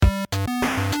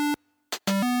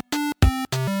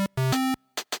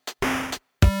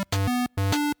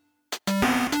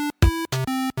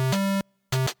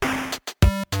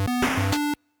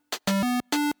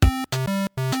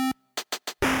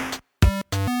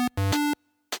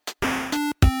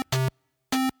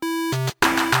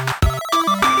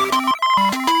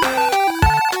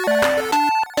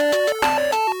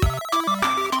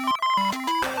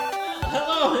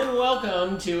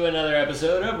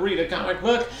read a comic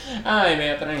book. I'm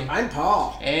Anthony. I'm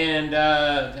Paul.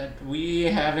 And we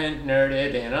haven't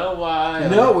nerded in a while.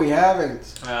 No, we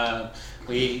haven't.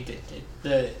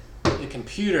 The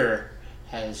computer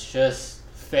has just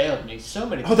failed me so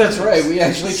many times. Oh, that's right. We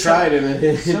actually tried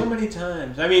it. So many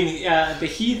times. I mean, the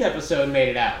Heath episode made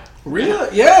it out.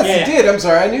 Really? Yes, it did. I'm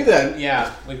sorry, I knew that.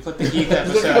 Yeah, we put the Heath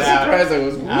episode Look how surprised I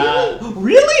was.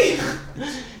 Really?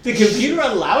 The computer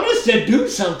allowed us to do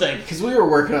something. Because we were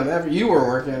working on that. You were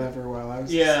working on that for a while. I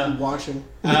was just watching.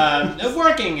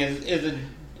 Working is a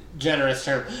generous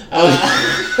term.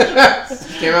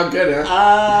 Came out good,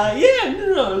 huh?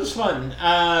 No, it was fun.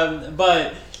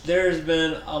 But there's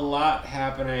been a lot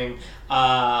happening,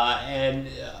 and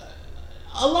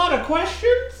a lot of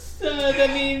questions that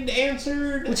need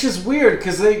answered. Which is weird,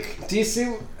 because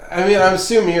DC... I mean, I'm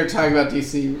assuming you're talking about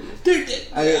DC.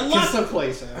 Lots of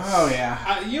places. Oh,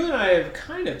 yeah. You and I have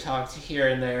kind of talked here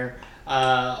and there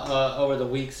over the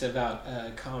weeks about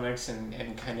comics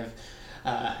and kind of...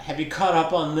 have you caught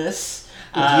up on this?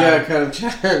 Yeah, kind of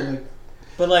chatting.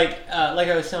 But like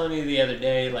I was telling you the other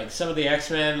day, like some of the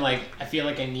X-Men, like I feel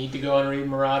like I need to go and read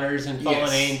Marauders and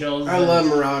Fallen Angels. I love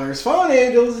Marauders. Fallen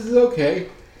Angels is okay.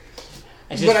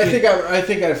 I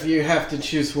think if you have to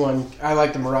choose one, I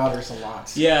like the Marauders a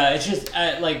lot. Yeah, it's just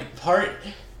I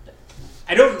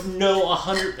don't know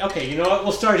 100. Okay, you know what?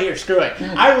 We'll start here. Screw it.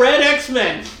 I read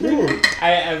X-Men.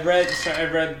 I read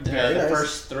the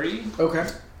first 3. Okay.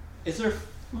 Is there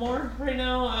more right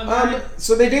now?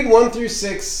 So they did 1 through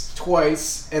 6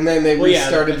 twice, and then they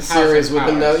restarted the series with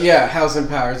another. House and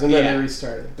Powers, and then they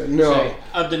restarted. But no, so,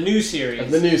 of the new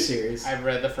series. I've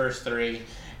read the first 3.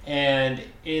 And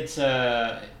it's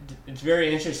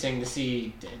very interesting to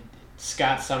see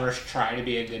Scott Summers try to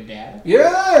be a good dad.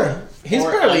 Yeah, he's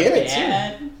barely in it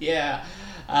too. Yeah,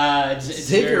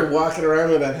 Xavier walking around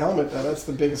with that helmet though—that's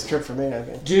the biggest trip for me, I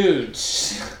think. Dude,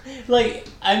 like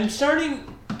I'm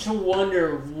starting to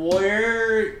wonder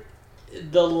where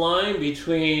the line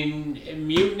between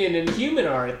mutant and inhuman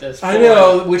are at this point. I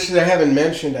know, which they haven't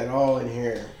mentioned at all in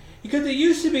here. Because it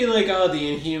used to be like, the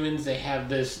Inhumans, they have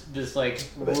this like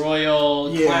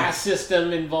royal class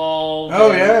system involved.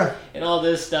 Oh, yeah. And all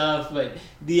this stuff. But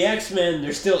the X-Men,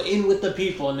 they're still in with the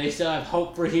people and they still have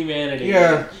hope for humanity.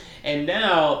 Yeah. And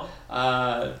now,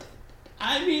 Charles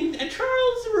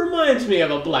reminds me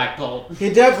of a Black Bolt. He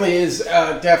definitely is.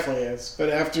 But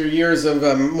after years of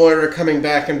Moira coming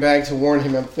back to warn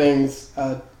him of things,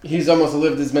 he's almost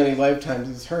lived as many lifetimes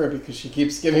as her because she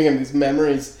keeps giving him these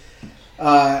memories.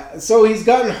 So he's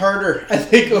gotten harder, I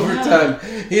think, over time.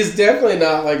 He's definitely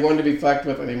not like one to be fucked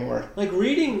with anymore. Like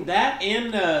reading that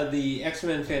and the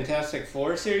X-Men Fantastic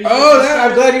Four series.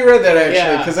 I'm glad you read that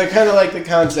actually, because I kind of like the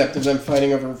concept of them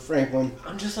fighting over Franklin.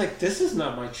 I'm just like, this is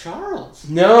not my Charles.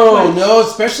 No,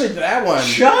 especially that one.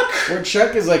 Chuck? Where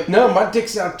Chuck is like, no, my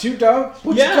dick's out too, dog.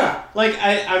 What you got? Like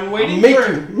I'm waiting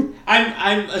for.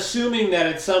 I'm assuming that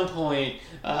at some point.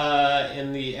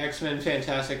 In the X-Men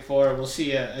Fantastic Four, we'll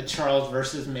see a Charles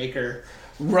versus Maker.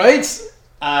 Right?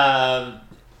 Or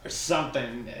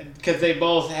something. Because they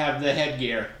both have the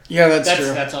headgear. Yeah, that's true.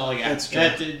 That's all I got. That's true.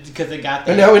 Because they got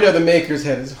that. And now we know the Maker's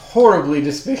head is horribly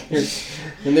disfigured.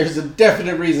 And there's a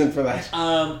definite reason for that.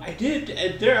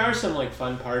 There are some like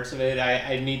fun parts of it.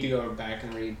 I need to go back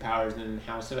and read Powers and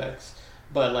House of X.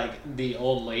 But, like, the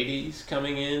old ladies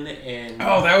coming in and...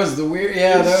 Oh, that was the weird...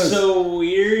 Yeah, that was... so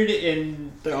weird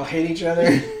and... They all hate each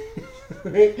other.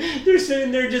 They're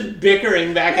sitting there just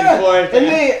bickering back and forth.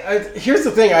 And here's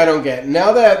the thing I don't get.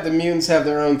 Now that the mutants have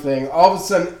their own thing, all of a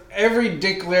sudden, every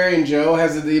Dick, Larry, and Joe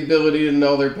has the ability to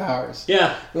know their powers.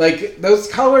 Yeah. Like, those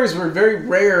colors were very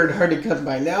rare and hard to come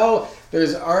by. Now,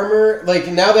 there's armor. Like,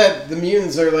 now that the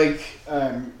mutants are, like,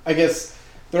 I guess...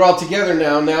 They're all together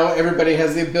now. Now everybody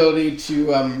has the ability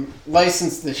to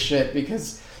license this shit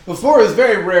because before it was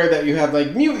very rare that you had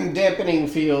like mutant dampening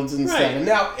fields and stuff, and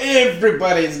now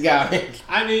everybody's got it.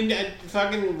 I mean,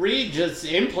 fucking Reed just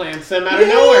implants them out of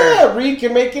nowhere. Yeah, Reed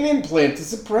can make an implant to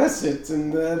suppress it,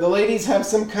 and the ladies have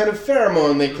some kind of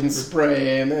pheromone they can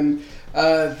spray, and then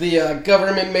the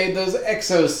government made those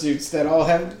exosuits that all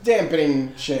have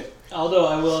dampening shit. Although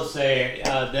I will say,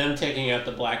 them taking out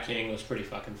the Black King was pretty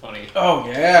fucking funny. Oh,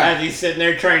 yeah. As he's sitting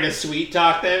there trying to sweet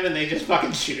talk them, and they just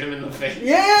fucking shoot him in the face.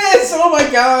 Yes! Oh, my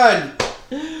God!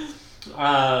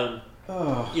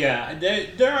 Yeah,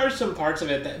 there are some parts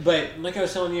of it, but like I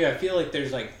was telling you, I feel like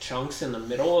there's like chunks in the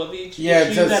middle of each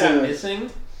issue that I'm missing.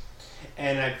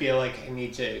 And I feel like I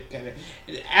need to kind of...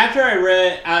 After I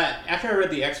read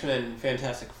the X-Men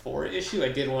Fantastic Four issue, I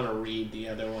did want to read the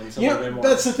other ones a little bit more.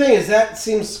 That's the thing, is that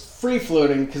seems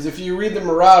free-floating, because if you read the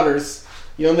Marauders,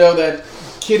 you'll know that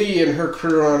Kitty and her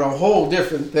crew are on a whole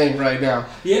different thing right now.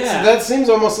 Yeah. So that seems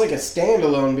almost like a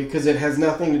standalone because it has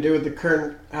nothing to do with the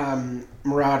current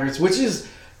Marauders, which is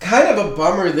kind of a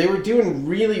bummer. They were doing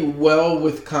really well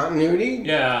with continuity.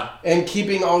 Yeah. And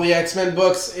keeping all the X-Men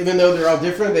books, even though they're all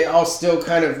different, they all still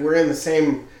kind of were in the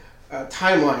same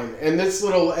timeline. And this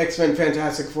little X-Men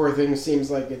Fantastic Four thing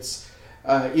seems like it's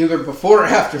either before or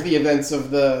after the events of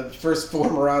the first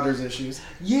 4 Marauders issues.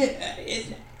 Yeah.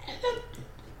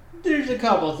 There's a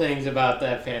couple things about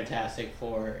that Fantastic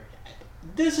Four.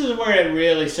 This is where it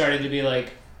really started to be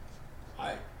like,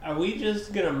 are we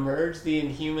just going to merge the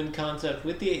Inhuman concept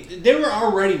with the... They were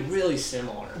already really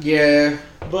similar. Yeah.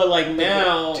 But like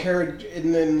now... Terra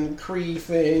and then Kree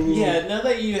thing. Yeah, now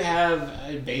that you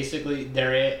have basically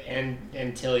they're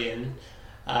Antillian,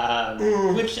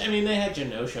 which, I mean, they had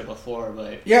Genosha before,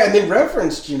 but... Yeah, and they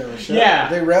referenced Genosha. Yeah.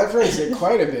 They referenced it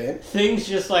quite a bit. Things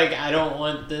just like, I don't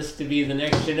want this to be the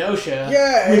next Genosha.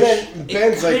 Yeah, and then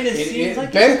Ben's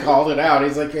like... Ben called it out.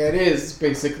 He's like, yeah, it is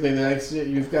basically the next...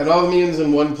 You've got all the mutants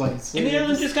in one place. And the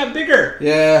island just got bigger.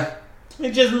 Yeah.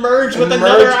 It just merged with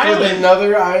another island. With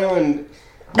another island.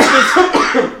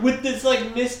 With this,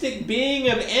 like, mystic being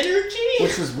of energy.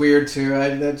 Which was weird, too.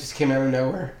 That just came out of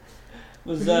nowhere.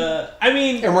 I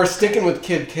mean... And we're sticking with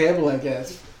Kid Cable, I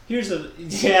guess.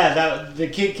 The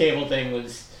Kid Cable thing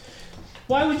was...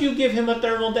 Why would you give him a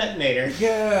thermal detonator?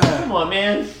 Yeah. Come on,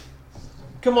 man.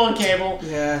 Come on, Cable.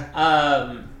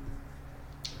 Yeah.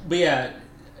 But yeah,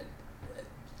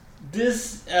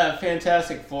 this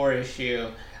Fantastic Four issue,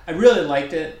 I really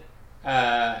liked it.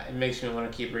 It makes me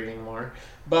want to keep reading more.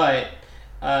 But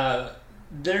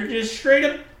they're just straight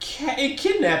up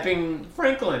kidnapping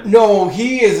Franklin. No,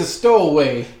 he is a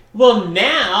stowaway. Well,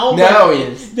 now he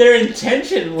is. Their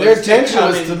intention was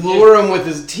to lure him with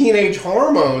his teenage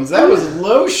hormones. That was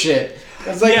low shit. I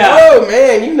was like, oh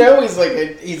man,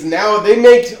 he's now. They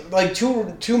make like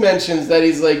two mentions that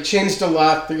he's like changed a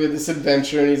lot through this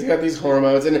adventure, and he's got these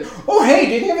hormones. And oh hey,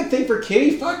 didn't you have a thing for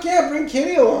Kitty? Fuck yeah, bring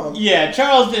Kitty along. Yeah,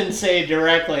 Charles didn't say it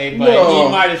directly, but he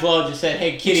might as well have just said,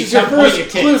 "Hey, Kitty, come point your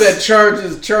tits." Clue that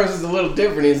Charles is a little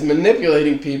different. He's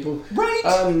manipulating people, right?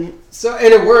 So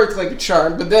and it worked like a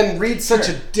charm. But then Reed's such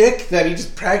a dick that he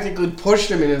just practically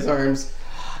pushed him in his arms.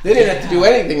 They didn't have to do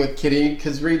anything with Kitty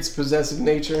because Reed's possessive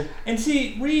nature. And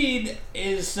see, Reed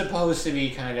is supposed to be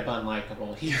kind of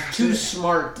unlikable. He's too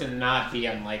smart to not be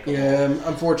unlikable. Yeah,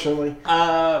 unfortunately.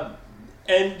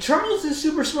 And Charles is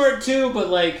super smart too, but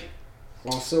like...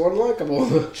 Also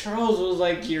unlikable. Charles was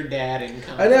like your dad in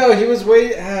comics. I know, he was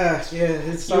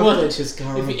his knowledge is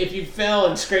gone. If you fell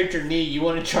and scraped your knee, you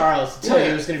wanted Charles to tell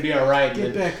you it was going to be alright.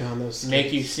 Get back on those skills.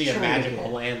 Make you see a magical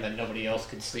land that nobody else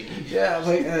could see. Yeah,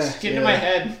 like... Get into my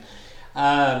head.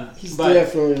 He's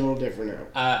definitely a little different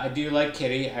now. I do like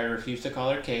Kitty. I refuse to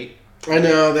call her Kate. I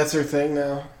know, that's her thing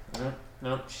now.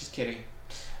 No, she's Kitty.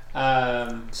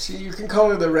 See, you can call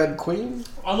her the Red Queen.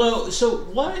 Although, so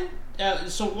why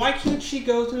can't she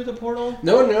go through the portal?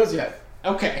 No one knows yet.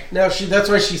 Okay. No, that's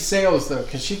why she sails though,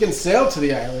 because she can sail to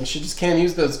the island. She just can't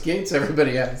use those gates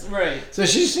everybody has. Right. So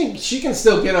she can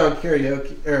still get on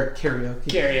karaoke.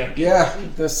 Karaoke. Yeah,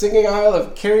 the singing aisle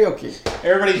of karaoke.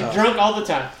 Everybody's drunk all the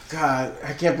time. God,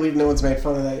 I can't believe no one's made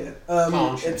fun of that yet.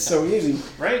 It's so easy.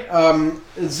 Right.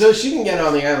 So she can get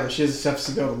on the island. She just has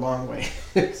to go the long way.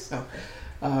 So.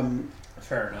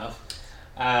 Fair enough.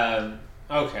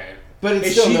 Okay. But it's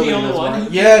is still she the only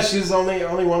one? Yeah, she's the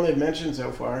only one they've mentioned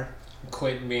so far.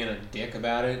 Quit being a dick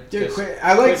about it. Dude,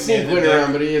 I like seeing Quinn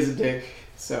around, but he is a dick.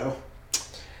 So.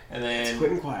 And then it's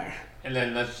Quinn Quire. And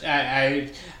then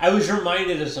I was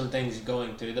reminded of some things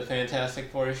going through the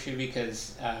Fantastic Four issue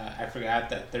because I forgot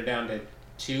that they're down to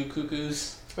 2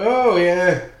 cuckoos. Oh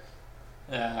yeah.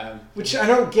 Which I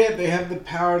don't get. They have the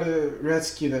power to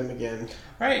rescue them again.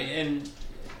 Right,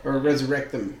 or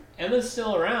resurrect them. Emma's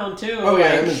still around, too. Oh, yeah,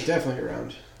 Emma's definitely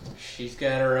around. She's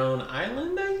got her own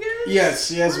island, I guess? Yes,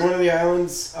 she has one of the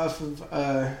islands off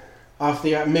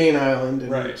the main island.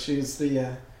 And right. She's the...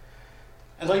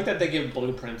 I like that they give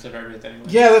blueprints of everything.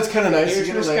 Yeah, that's kind of nice.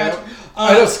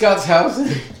 I know Scott's house.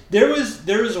 There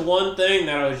was one thing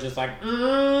that I was just like,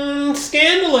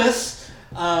 scandalous.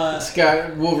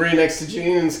 Scott, Wolverine next to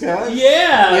Jean and Scott?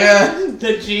 Yeah. Yeah.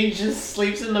 That Jean just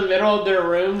sleeps in the middle of their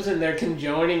rooms and they're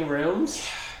conjoining rooms.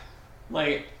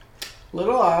 Like,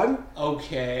 little odd.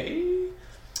 Okay.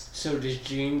 So does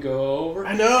Jean go over?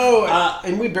 I know.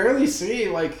 And we barely see,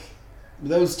 like,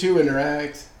 those two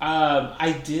interact.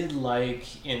 I did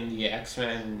like in the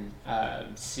X-Men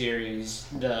series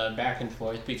the back and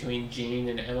forth between Jean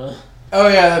and Emma. Oh,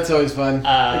 yeah, that's always fun.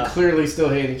 They clearly still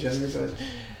hate each other, but...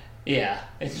 Yeah.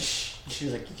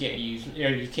 she's like,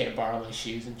 you can't borrow my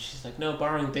shoes, and she's like, no,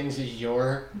 borrowing things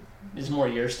is more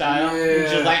your style. Yeah. And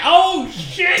she's like, oh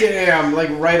shit! Damn, like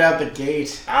right out the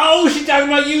gate. Oh, she's talking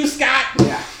about you, Scott.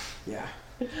 Yeah.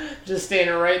 Just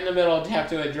standing right in the middle to have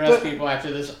to address people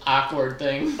after this awkward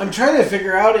thing. I'm trying to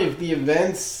figure out if the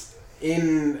events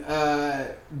in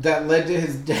that led to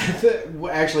his death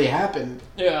actually happened.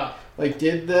 Yeah. Like,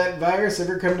 did that virus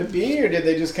ever come to be, or did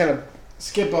they just kind of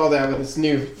skip all that with this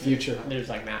new future? They're just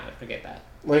like, nah, forget that.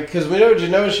 Like, because we know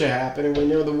Genosha happened, and we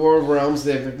know the War of Realms,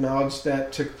 they've acknowledged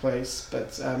that took place,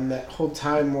 but that whole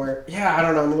time where, I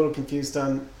don't know, I'm a little confused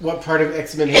on what part of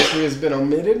X-Men history has been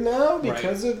omitted now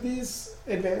because of these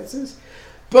advances.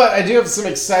 But I do have some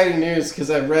exciting news, because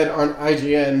I read on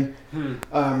IGN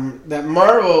that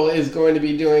Marvel is going to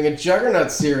be doing a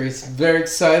Juggernaut series. Very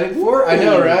excited for it. I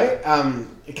know, right?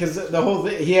 Because the whole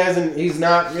thing, he's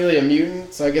not really a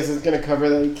mutant, so I guess it's going to cover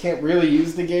that he can't really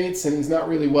use the gates, and he's not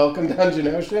really welcomed on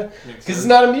Genosha, because he's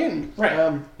not a mutant.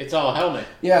 Right. It's all a helmet.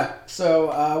 Yeah, so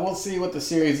we'll see what the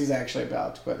series is actually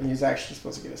about, but he's actually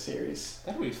supposed to get a series.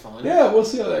 That'll be fun. Yeah, we'll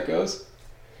see how that goes.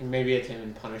 And maybe it's him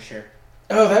and Punisher.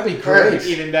 Oh, that'd be great. Or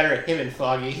even better, him and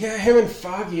Foggy. Yeah, him and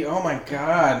Foggy. Oh my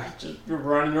god. Just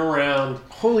running around.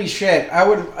 Holy shit. That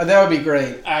would be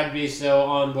great. I'd be so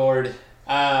on board.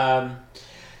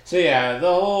 So yeah,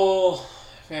 the whole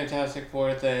Fantastic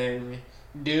Four thing.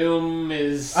 Doom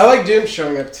is... I like Doom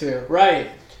showing up too. Right.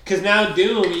 Because now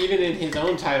Doom, even in his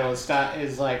own title,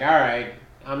 is like, alright,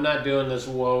 I'm not doing this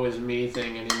woe is me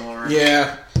thing anymore.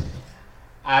 Yeah.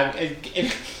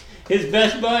 His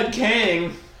best bud,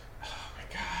 Kang...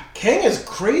 Kang is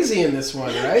crazy in this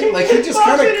one, right? Like, he just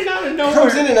kind of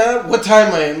comes in and out. What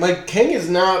timeline? Like, Kang is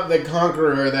not the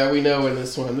conqueror that we know in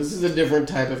this one. This is a different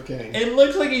type of Kang. It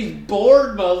looks like he's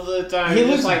bored most of the time. He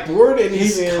looks like bored and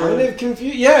he's kind of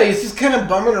confused. Yeah, he's just kind of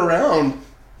bumming around.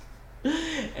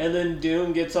 And then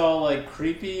Doom gets all, like,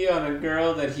 creepy on a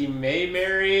girl that he may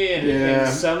marry in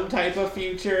some type of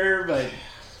future, but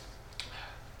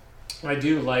I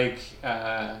do like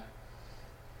the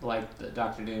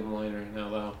Dr. Doom line right now,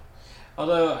 though.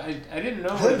 Although I didn't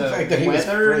know where the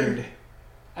weather.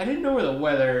 I didn't know where the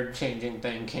weather changing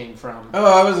thing came from. Oh,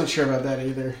 I wasn't sure about that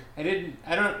either. I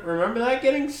don't remember that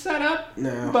getting set up.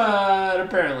 No. But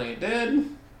apparently it did.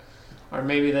 Or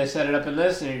maybe they set it up in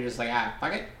this, and you're just like,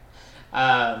 fuck it.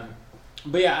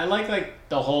 But yeah, I like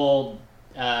the whole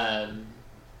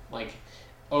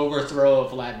overthrow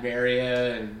of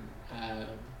Latveria, and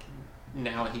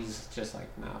now he's just like,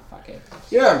 nah, fuck it.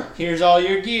 Yeah. Here's all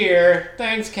your gear.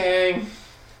 Thanks, Kang.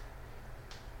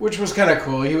 Which was kind of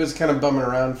cool. He was kind of bumming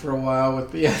around for a while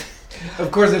with the...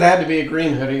 Of course, it had to be a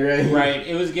green hoodie, right? Right.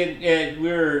 It was getting...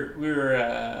 We were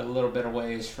a little bit of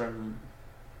ways from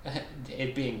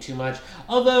it being too much.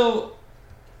 Although,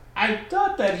 I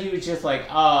thought that he was just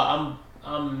like,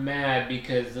 I'm mad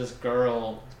because this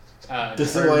girl turned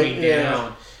me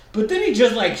down. But then he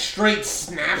just, like, straight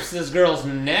snaps this girl's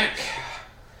neck.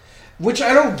 Which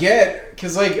I don't get,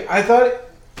 because, like, I thought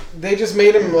they just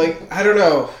made him, like, I don't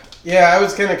know. Yeah, I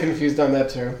was kind of confused on that,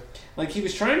 too. Like, he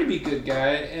was trying to be a good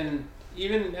guy, and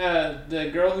even the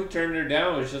girl who turned her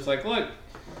down was just like, look,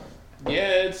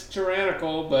 yeah, it's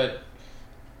tyrannical, but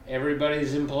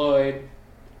everybody's employed.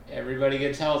 Everybody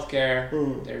gets health care.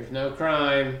 There's no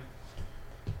crime.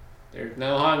 There's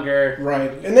no hunger.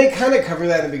 Right. And they kind of cover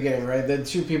that in the beginning, right? The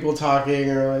two people talking,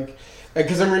 or like...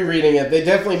 Because I'm rereading it. They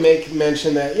definitely make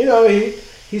mention that,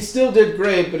 he still did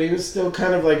great, but he was still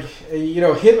kind of like...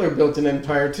 Hitler built an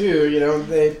empire too,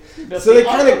 They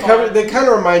kind of cover... They kind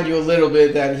of remind you a little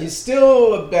bit that he's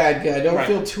still a bad guy. Don't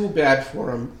feel too bad for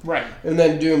him. Right. And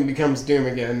then Doom becomes Doom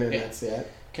again, and that's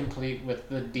it. Complete with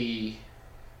the D...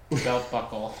 belt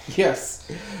buckle.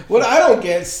 Yes. What I don't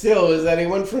get still is that he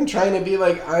went from trying to be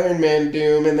like Iron Man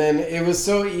Doom, and then it was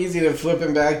so easy to flip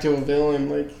him back to a villain.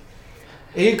 Like,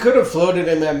 he could have floated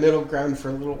in that middle ground for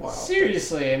a little while.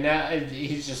 Seriously, and now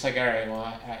he's just like, all right,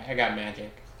 well, I got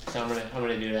magic, so I'm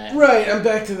gonna do that. Right, I'm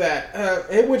back to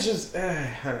that. Which is,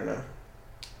 I don't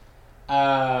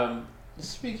know.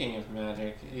 Speaking of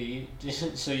magic,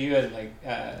 so you had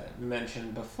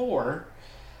mentioned before.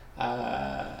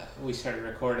 We started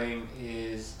recording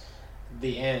is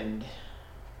The End.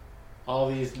 All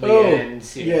these The End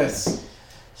series. Yes.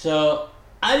 So,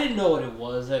 I didn't know what it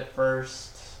was at first.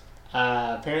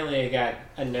 Apparently it got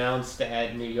announced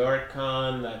at New York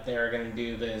Con that they were going to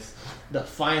do the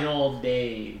final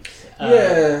days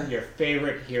of your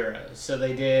favorite heroes. So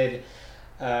they did,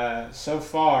 so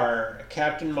far,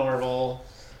 Captain Marvel,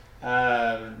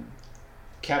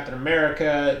 Captain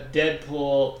America,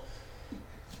 Deadpool,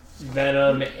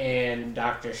 Venom and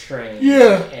Doctor Strange.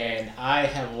 Yeah. And I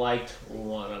have liked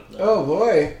one of them. Oh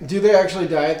boy. Do they actually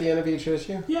die at the end of each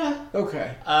issue? Yeah.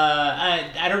 Okay.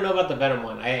 I don't know about the Venom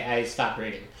one. I stopped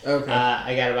reading. Okay.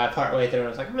 I got about partway through and I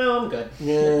was like, no, I'm good.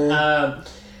 Yeah.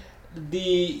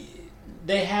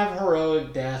 They have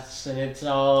heroic deaths and it's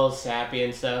all sappy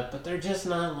and stuff, but they're just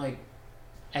not like...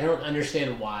 I don't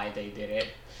understand why they did it.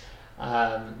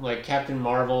 Like Captain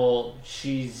Marvel,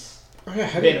 she's... Oh yeah,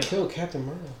 how did you kill Captain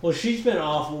Marvel? Well, she's been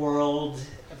off-world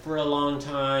for a long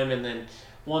time and then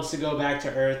wants to go back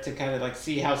to Earth to kind of like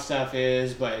see how stuff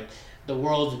is, but the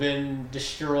world's been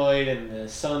destroyed and the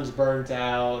sun's burnt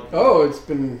out. Oh, it's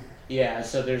been... Yeah,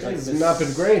 so there's like this... It's not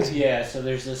been great. Yeah, so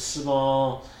there's this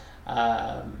small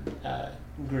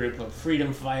group of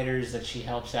freedom fighters that she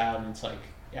helps out, and it's like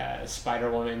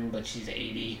Spider-Woman, but she's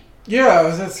 80. Yeah, I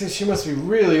was gonna say she must be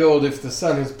really old if the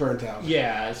sun is burnt out.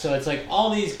 Yeah, so it's like all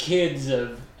these kids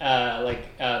of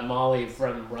Molly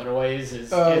from Runaways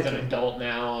is an adult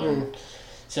now, and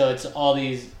so it's all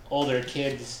these older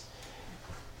kids,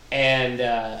 and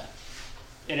it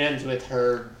ends with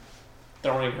her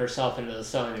throwing herself into the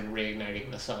sun and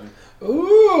reigniting the sun.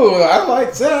 Ooh, I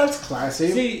like that. That's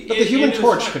classy. See, but the Human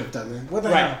Torch could have done that. What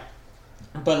the hell?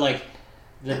 But like.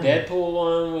 The Deadpool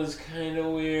one was kind of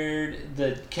weird.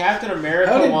 The Captain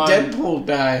America one... How did Deadpool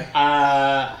die?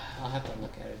 I'll have to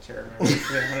look at it to remember.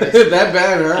 That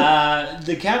bad, huh?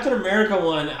 The Captain America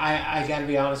one, I gotta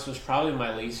be honest, was probably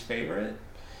my least favorite.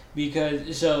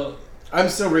 Because, so... I'm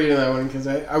still reading that one because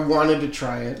I wanted to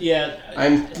try it. Yeah.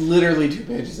 I'm literally 2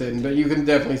 pages in, but you can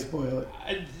definitely spoil it.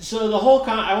 So the whole...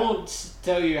 I won't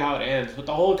tell you how it ends, but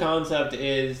the whole concept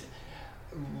is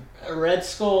Red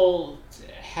Skull...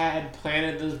 had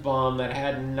planted this bomb that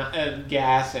had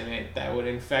gas in it that would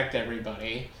infect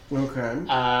everybody. Okay.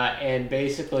 And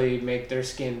basically make their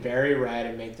skin very red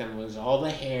and make them lose all the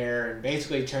hair and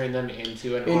basically turn them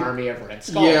into an army of Red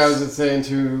Skulls. Yeah, I was saying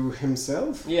to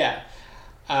himself? Yeah.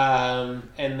 And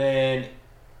then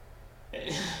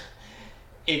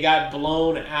it got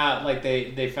blown out, like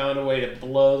they found a way to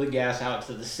blow the gas out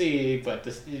to the sea, but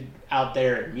out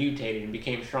there it mutated and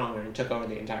became stronger and took over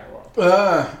the entire world.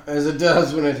 As it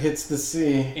does when it hits the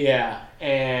sea. Yeah,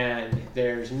 and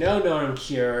there's no known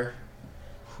cure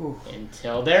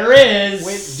until there is.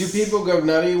 Wait, do people go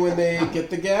nutty when they get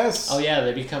the gas? Oh yeah,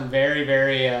 they become very,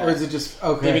 very... or is it just...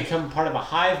 Okay. They become part of a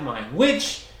hive mind,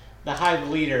 which the hive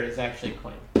leader is actually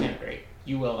quite kind of great.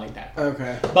 You will like that.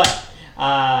 Okay. But...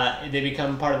 they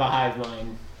become part of a hive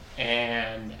mind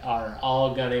and are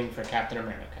all gunning for Captain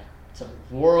America. So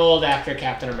world after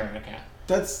Captain America.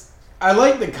 I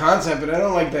like the concept, but I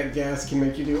don't like that gas can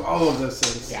make you do all of those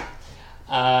things. Yeah.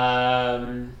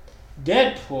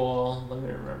 Deadpool. Let me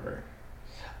remember.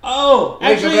 Oh,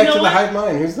 actually, go back to the hive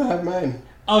mind. Who's the hive mind?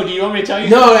 Oh, do you want me to tell you?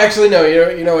 No, actually, no.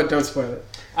 You know what? Don't spoil it.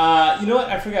 You know what?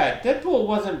 I forgot. Deadpool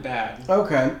wasn't bad.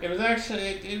 Okay. It was actually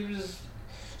it was.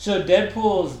 So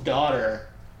Deadpool's daughter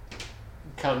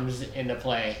comes into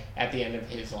play at the end of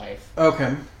his life.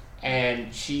 Okay.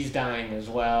 And she's dying as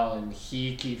well, and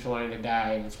he keeps wanting to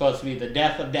die, and it's supposed to be the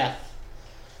death of death.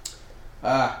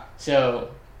 So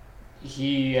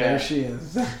he... there she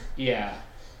is. Yeah.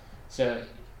 So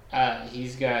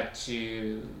he's got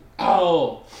to...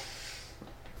 Oh!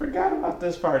 Forgot about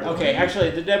this part. Okay, actually,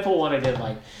 the Deadpool one I did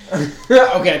like.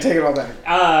 Okay, take it all back.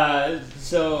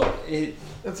 So it...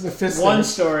 That's Mephisto. One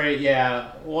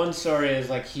story is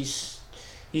like he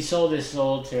sold his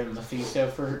soul to Mephisto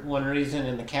for one reason,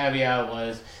 and the caveat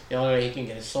was the only way he can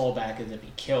get his soul back is if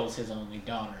he kills his only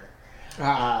daughter.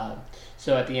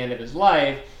 So at the end of his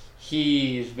life,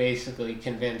 he's basically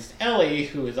convinced Ellie,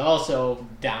 who is also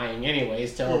dying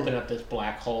anyways, to open up this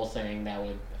black hole thing that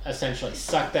would essentially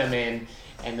suck them in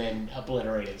and then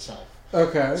obliterate itself.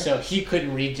 Okay. So he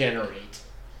couldn't regenerate.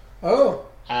 Oh.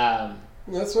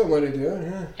 That's one way to do it,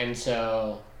 yeah. And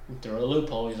so, through a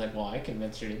loophole, he's like, well, I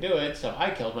convinced her to do it, so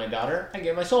I killed my daughter, I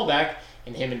get my soul back,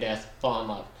 and him and Death fall in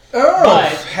love. Oh,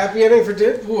 but, happy ending for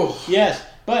Deadpool. Yes,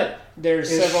 but there's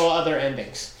several other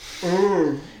endings.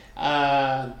 They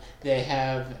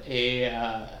have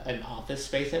an Office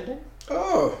Space ending.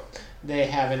 Oh. They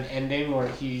have an ending where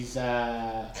he's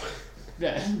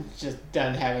just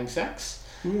done having sex,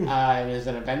 and is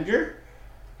an Avenger.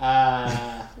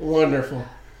 Wonderful.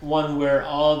 One where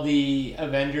all the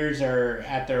Avengers are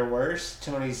at their worst.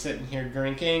 Tony's sitting here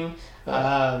drinking.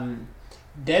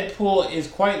 Deadpool is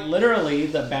quite literally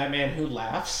the Batman who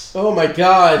laughs. Oh my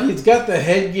god, he's got the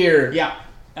headgear. Yeah.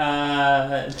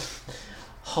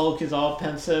 Hulk is all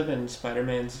pensive and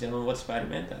Spider-Man's doing what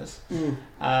Spider-Man does.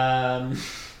 Let's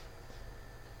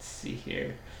see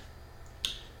here.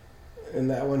 In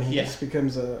that one, he just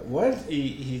becomes a what?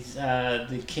 He's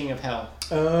the king of hell.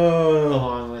 Oh.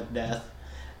 Along with death.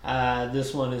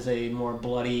 This one is a more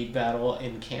bloody battle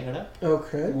in Canada.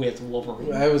 Okay. With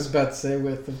Wolverine. I was about to say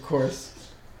with, of course.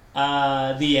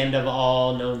 The end of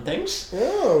all known things.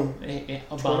 Oh.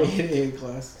 28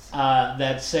 glasses.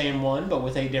 That same one, but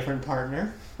with a different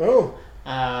partner. Oh.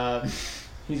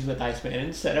 He's with Iceman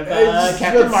instead of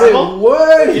Captain Marvel. Say,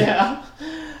 what? Yeah.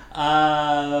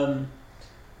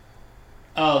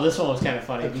 Oh, this one was kind of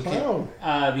funny because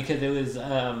it was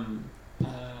I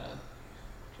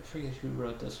forget who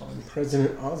wrote this one.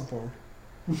 President Osborne.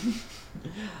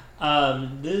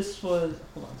 This was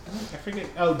hold on, I forget.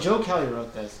 Oh, Joe Kelly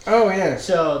wrote this. Oh yeah.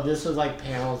 So this was like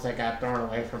panels that got thrown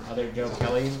away from other Joe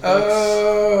Kelly books.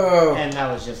 Oh. And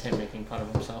that was just him making fun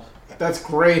of himself. That's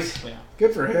great. Yeah.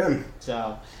 Good for him.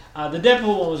 So the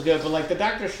Deadpool one was good, but like the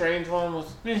Doctor Strange one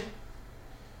was meh.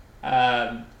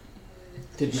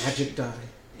 Did magic die?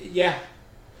 Yeah.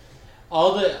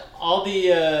 All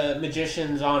the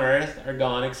magicians on Earth are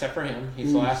gone except for him.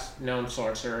 He's the last known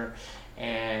sorcerer,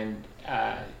 and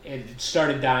it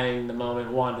started dying the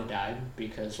moment Wanda died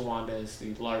because Wanda is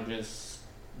the largest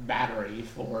battery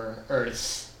for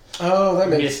Earth's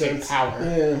mystic power.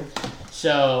 Yeah.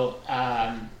 So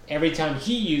every time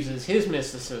he uses his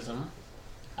mysticism,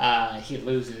 he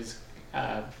loses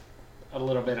a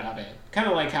little bit of it. Kind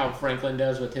of like how Franklin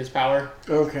does with his power.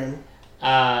 Okay.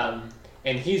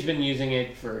 And he's been using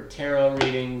it for tarot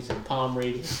readings and palm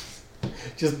readings.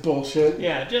 Just bullshit.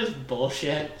 Yeah, just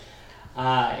bullshit.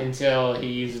 Until he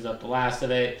uses up the last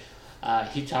of it.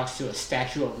 He talks to a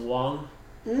statue of Wong,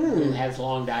 who has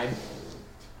long died.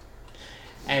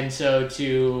 And so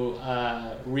to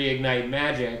reignite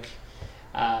magic,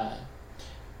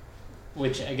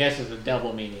 which I guess is a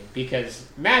double meaning, because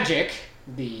Magic,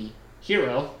 the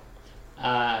hero,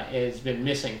 has been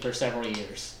missing for several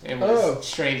years and was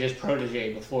Strange's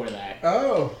protege before that.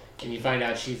 Oh. And you find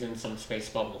out she's in some space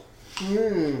bubble.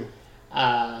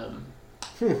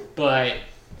 But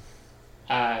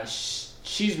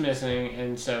she's missing,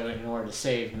 and so in order to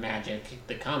save Magic,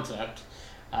 the concept,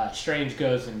 Strange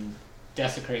goes and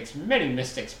desecrates many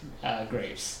mystics'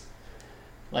 graves.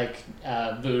 Like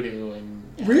Voodoo and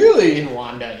really? And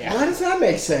Wanda, yeah. Why does that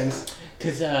make sense?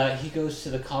 Because he goes to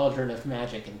the cauldron of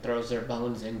magic and throws their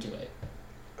bones into it.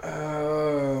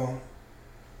 Oh.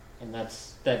 And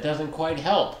that doesn't quite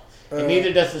help. And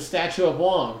neither does the statue of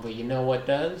Wong, but you know what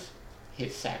does?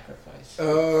 His sacrifice.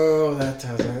 Oh, that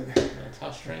doesn't. That's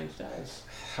how Strange dies.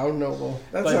 How noble.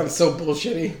 That sounds so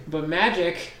bullshitty. But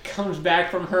Magic comes back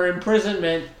from her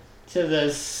imprisonment to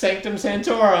the Sanctum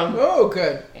Sanctorum. Oh,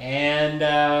 good. And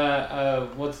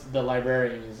what's the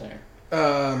librarian is there?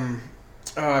 Oh,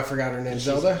 I forgot her name.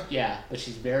 Zelda? Yeah, but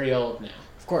she's very old now.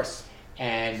 Of course.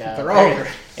 And they're all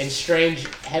and Strange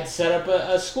had set up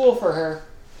a school for her,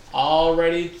 all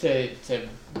ready to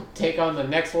take on the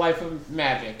next life of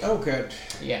magic. Oh, good.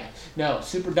 Yeah. No,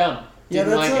 super dumb. Yeah,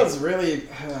 that sounds really...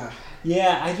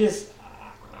 Yeah, I don't...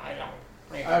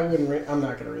 I wouldn't read... I'm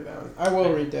not going to read that one. I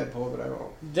will read Deadpool, but I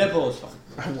won't. Deadpool is fun.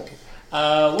 I won't.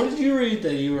 What did you read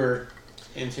that you were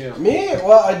into? Me?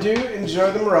 Well, I do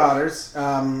enjoy the Marauders.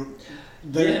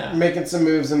 They're making some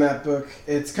moves in that book.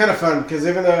 It's kind of fun, because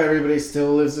even though everybody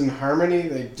still lives in harmony,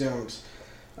 they don't.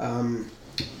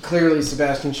 Clearly,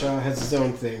 Sebastian Shaw has his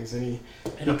own things, and he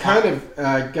kind of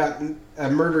got a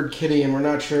murdered kitty, and we're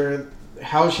not sure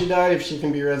how she died, if she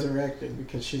can be resurrected,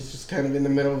 because she's just kind of in the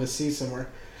middle of the sea somewhere.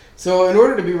 So in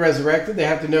order to be resurrected, they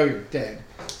have to know you're dead.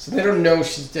 So they don't know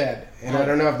she's dead, and I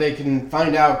don't know if they can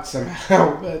find out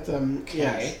somehow, but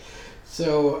yes.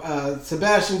 So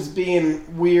Sebastian's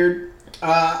being weird.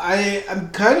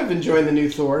 I'm kind of enjoying the new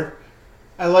Thor.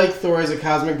 I like Thor as a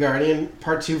Cosmic Guardian.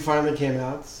 Part 2 finally came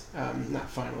out. Not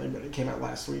finally, but it came out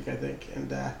last week, I think.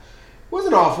 And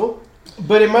wasn't awful.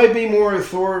 But it might be more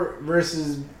Thor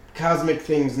versus cosmic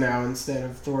things now instead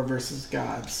of Thor versus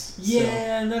gods.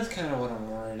 Yeah, and that's kind of what I'm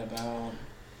worried about.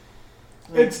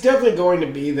 It's definitely going to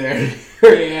be there.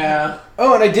 Yeah.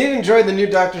 Oh, and I did enjoy the new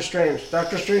Doctor Strange.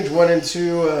 Doctor Strange 1 and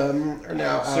 2 are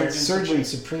now Surgeon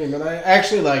Supreme, and I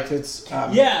actually liked it.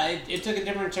 It took a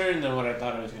different turn than what I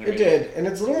thought it was going to be. It did, and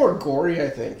it's a little more gory, I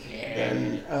think,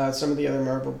 than some of the other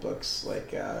Marvel books,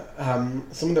 like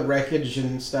some of the wreckage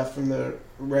and stuff from the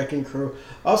Wrecking Crew.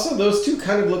 Also, those two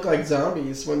kind of look like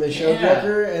zombies. When they showed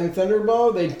Wrecker and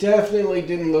Thunderball, they definitely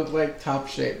didn't look like top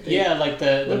shape. Like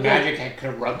the magic had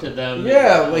corrupted them.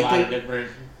 Yeah, like a lot of different...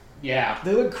 Yeah.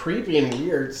 They look creepy and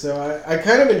weird, so I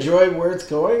kind of enjoy where it's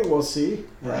going. We'll see.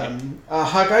 Right.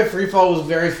 Hawkeye Freefall was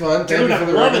very fun. Thank you for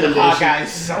the recommendation. Hawkeye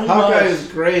so much. Hawkeye is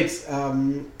great.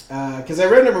 Because I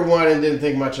read number 1 and didn't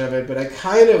think much of it, but I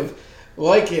kind of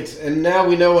like it, and now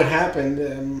we know what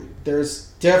happened.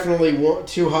 There's definitely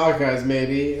two Hawkeyes,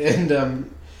 maybe,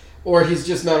 and or he's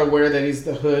just not aware that he's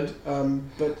the Hood.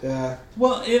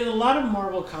 Well, in a lot of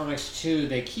Marvel comics too,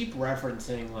 they keep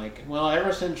referencing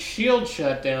ever since S.H.I.E.L.D.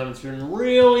 shut down, it's been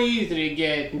real easy to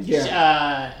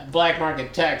get black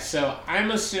market text. So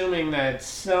I'm assuming that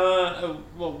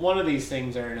one of these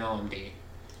things are an LMD.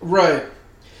 Right.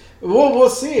 Well, we'll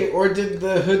see. Or did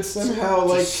the Hood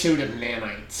somehow shoot him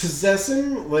nanites? Possess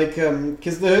him?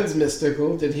 Because the Hood's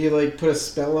mystical. Did he put a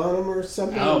spell on him or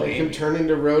something? Make him turn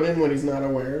into Ronan when he's not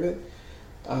aware of it?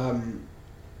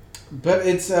 But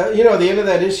it's the end of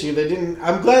that issue. They didn't.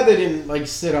 I'm glad they didn't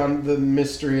sit on the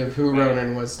mystery of who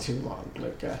Ronan was too long.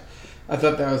 I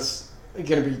thought that was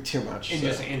gonna be too much. And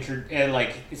just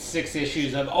 6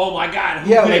 issues of my god,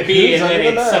 who could it be? And then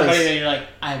it's somebody that you're like,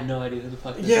 I have no idea who the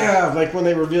fuck this is. Yeah, when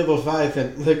they reveal the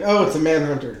Leviathan, it's a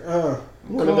Manhunter. Oh,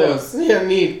 one of those. Yeah,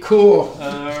 neat, cool.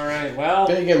 Alright, well,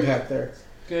 big impact there.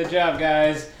 Good job,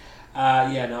 guys.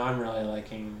 I'm really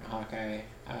liking Hawkeye.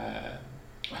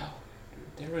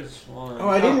 There was one.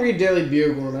 I didn't read Daily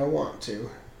Bugle, and I want to.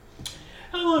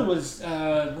 That one was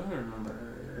I don't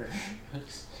remember.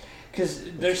 Because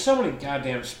there's so many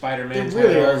goddamn Spider-Man titles. They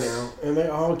really are now. And they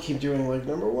all keep doing,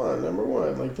 number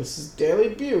one. This is Daily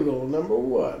Bugle, number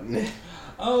 1.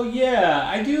 Oh, yeah.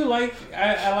 I do like...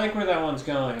 I like where that one's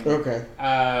going. Okay.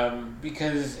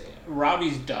 Because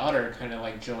Robbie's daughter kind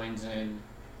of, joins in.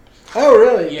 Oh,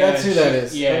 really? Yeah, that's who that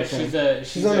is. Yeah, okay.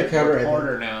 she's on the cover,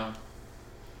 reporter now.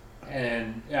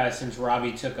 And since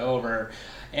Robbie took over.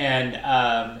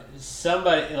 And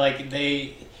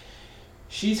somebody...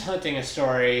 She's hunting a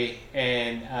story,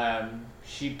 and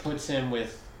she puts him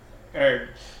with...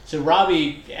 So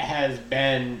Robbie has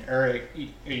Ben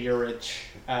Urich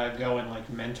go and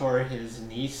mentor his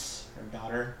niece or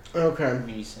daughter. Okay.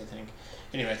 Niece, I think.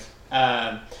 Anyways,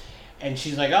 and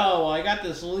she's like, "Oh, well, I got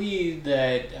this lead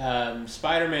that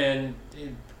Spider-Man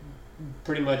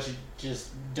pretty much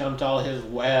just dumped all his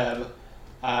web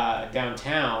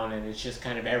downtown, and it's just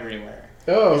kind of everywhere.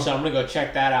 Oh. So I'm going to go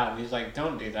check that out." And he's like,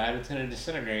 "Don't do that. It's going to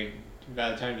disintegrate by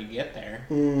the time you get there."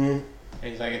 Mm-hmm.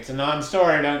 And he's like, "It's a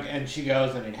non-story." And she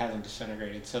goes, and it hasn't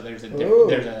disintegrated. So there's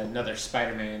there's another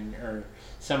Spider-Man or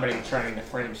somebody trying to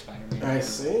frame Spider-Man. I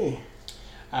see.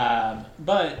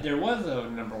 But there was a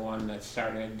number 1 that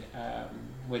started,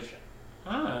 which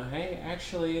I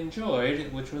actually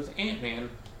enjoyed, which was Ant-Man.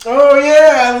 Oh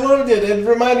yeah, I loved it. It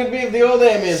reminded me of the old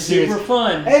Ant-Man series. Super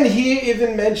fun. And he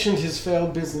even mentioned his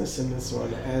failed business in this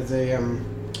one as a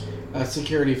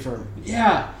security firm.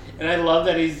 Yeah, and I love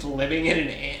that he's living in an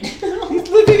anthill. He's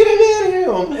living in an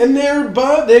anthill, and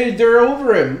they're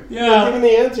over him. Yeah, they're giving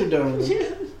the answer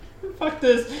to Fuck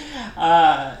this.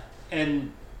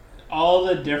 And all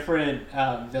the different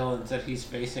villains that he's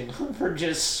facing are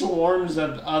just swarms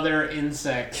of other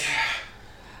insects.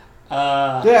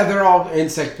 Yeah, they're all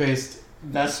insect-based.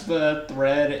 Vespa,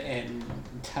 Thread, and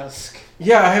Tusk.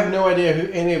 Yeah, I have no idea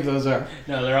who any of those are.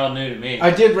 No, they're all new to me.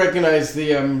 I did recognize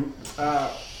the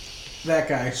that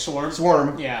guy.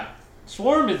 Swarm? Yeah.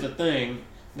 Swarm is a thing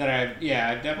that I've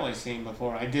definitely seen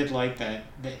before. I did like that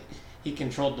he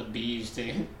controlled the bees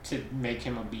to make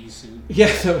him a bee suit.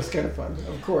 Yeah, that was kind of fun,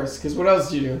 of course, because what else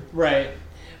do you do? Right.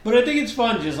 But I think it's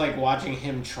fun just watching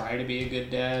him try to be a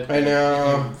good dad. I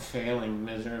know. And failing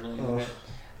miserably. Oh.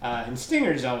 And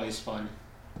Stinger's always fun.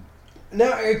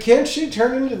 Now, can't she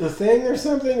turn into the Thing or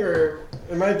something? Or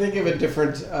am I thinking of a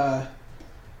different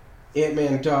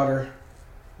Ant-Man daughter?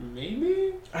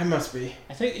 Maybe? I must be.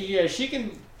 I think, she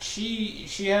can... She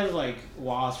has,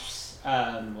 wasps,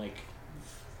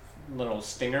 little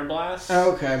stinger blasts.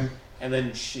 Oh, okay. And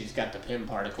then she's got the Pym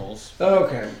particles. Oh,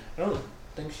 okay. I don't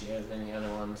think she has any other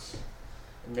ones.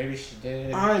 Maybe she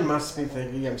did. I must be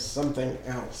thinking of something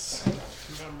else. I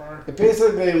don't remember. It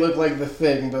basically looked like the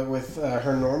Thing, but with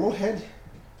her normal head.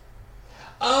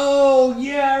 Oh,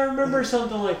 yeah, I remember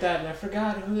something like that, and I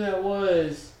forgot who that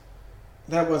was.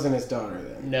 That wasn't his daughter,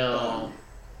 then. No.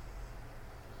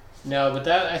 No, but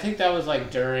I think that was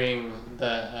during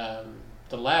the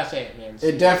last Ant-Man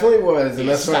series. It definitely was. The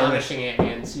Astonishing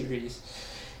Ant-Man series.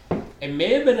 It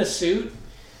may have been a suit.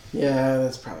 Yeah,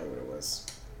 that's probably what it was.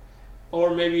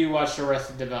 Or maybe you watched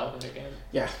Arrested Development again.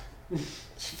 Yeah.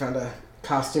 She found a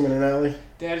costume in an alley.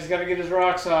 Daddy's got to get his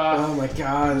rocks off. Oh my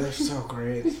god, they're so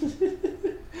great.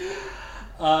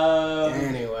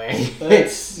 Anyway.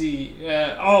 Let's see.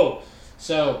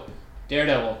 So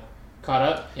Daredevil. Caught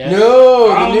up? Yes? No,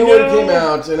 the new one came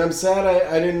out, and I'm sad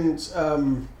I didn't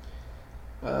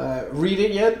read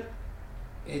it yet.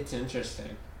 It's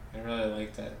interesting. I really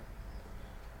like that.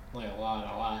 A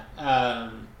lot.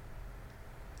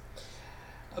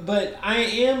 But I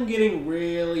am getting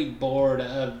really bored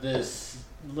of this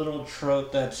little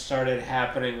trope that started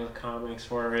happening with comics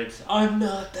where it's, I'm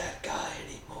not that guy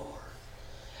anymore.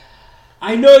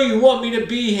 I know you want me to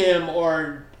be him,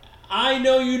 or I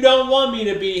know you don't want me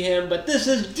to be him, but this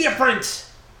is different.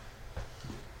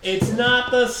 It's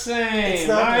not the same.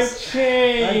 I've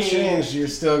changed. You're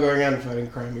still going out and fighting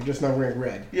crime. You're just not wearing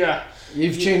red. Yeah.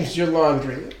 You've changed your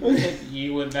laundry.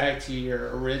 You went back to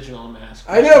your original mask.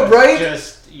 I know, right?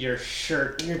 Just your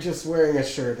shirt. You're just wearing a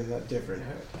shirt and a different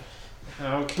hat.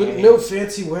 Okay. But no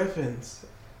fancy weapons.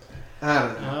 I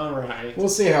don't know. All right. We'll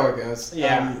see how it goes.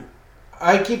 Yeah.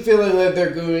 I keep feeling that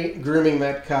they're grooming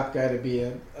that cop guy to be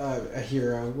a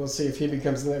hero. We'll see if he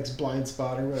becomes the next Blind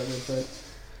Spot or whatever. But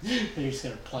you're just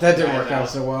gonna pluck that didn't work out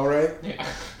so well, right? Yeah.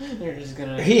 They're just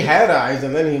gonna. He had eyes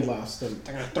and then he lost them.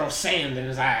 They're gonna throw sand in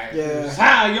his eyes.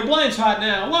 Yeah. You're Blind Spot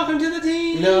now. Welcome to the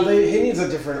team. No, he needs a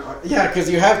different. Yeah, because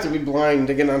you have to be blind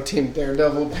to get on Team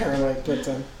Daredevil, Paralyte, but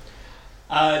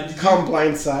call him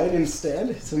Blindside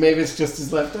instead. So maybe it's just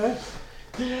his left eye.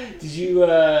 Did you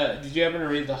happen to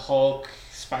read the Hulk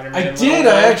Spider-Man? I did.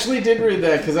 I actually did read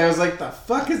that because I was like, "The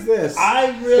fuck is this?"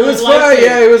 I really. It was fun.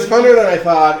 Yeah, it was funner than I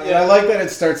thought, and I like that it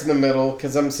starts in the middle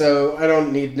because I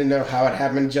don't need to know how it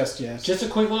happened just yet. Just a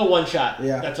quick little one shot.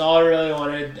 Yeah, that's all I really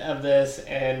wanted of this,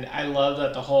 and I love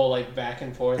that the whole back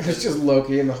and forth. It was just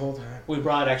Loki in the whole time. We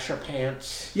brought extra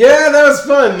pants. Yeah, that was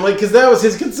fun. Because that was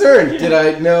his concern. Yeah. Did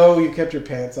I know you kept your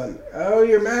pants on? Oh,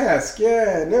 your mask.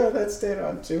 Yeah, no, that stayed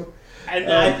on too. And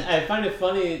I find it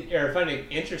funny, or I find it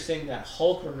interesting that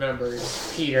Hulk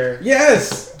remembers Peter.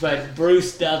 Yes! But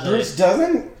Bruce doesn't. Bruce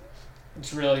doesn't?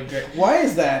 It's really great. Why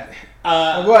is that?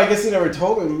 Well, I guess he never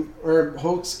told him, or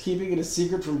Hulk's keeping it a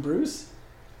secret from Bruce?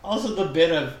 Also the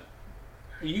bit of,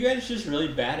 are you guys just really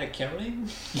bad at counting?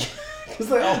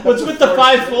 What's with the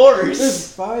 5 4s?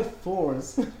 There's 5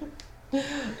 4s.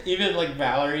 Even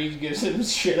Valerie gives him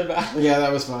shit about it. Yeah,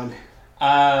 that was fun.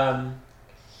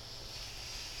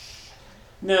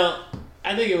 No,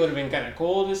 I think it would have been kind of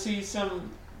cool to see some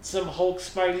Hulk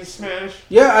Spidey smash.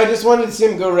 Yeah, I just wanted to see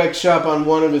him go wreck shop on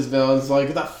one of his villains.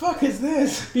 Like, the fuck is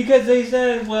this? Because they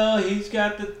said, well, he's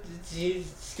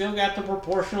still got the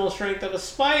proportional strength of a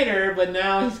spider, but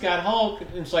now he's got Hulk.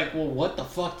 And it's like, well, what the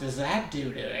fuck does that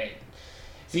do to it?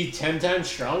 Is he 10 times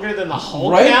stronger than the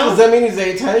Hulk right? now? Does that mean he's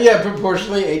 8 times? Yeah,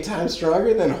 proportionally 8 times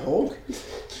stronger than Hulk?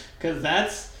 Because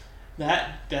that's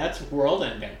world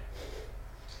ending.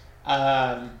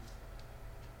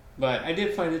 But I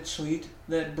did find it sweet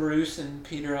that Bruce and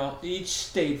Peter each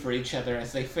stayed for each other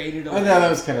as they faded away. I thought that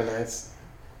was kind of nice.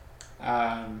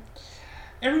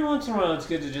 Every once in a while, it's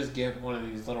good to just get one of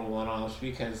these little one-offs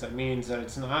because it means that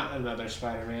it's not another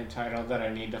Spider-Man title that I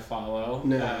need to follow.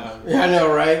 No. Yeah, I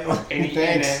know, right?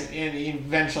 Thanks. And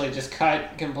eventually just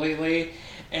cut completely.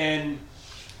 And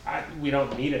we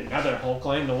don't need another Hulk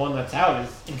line. The one that's out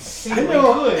is insanely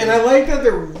good. And I like that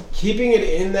they're keeping it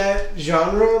in that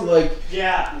genre.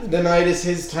 Yeah. The Night is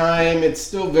his time. It's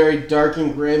still very dark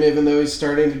and grim, even though he's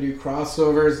starting to do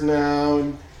crossovers now.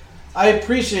 And I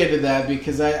appreciated that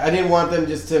because I didn't want them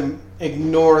just to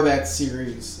ignore that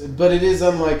series. But it is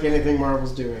unlike anything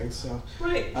Marvel's doing. So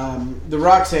right. The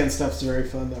Roxanne stuff's very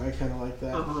fun, though. I kind of like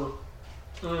that.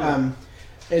 Uh-huh.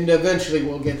 And eventually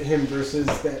we'll get him versus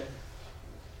that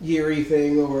Yuri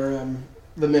thing or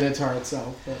the Minotaur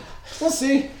itself. But we'll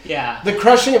see. Yeah. The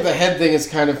crushing of the head thing is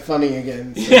kind of funny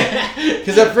again.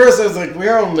 Because at first I was like, we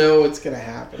all know what's going to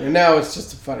happen. And now it's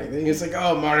just a funny thing. It's like,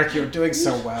 oh, Mark, you're doing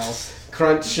so well.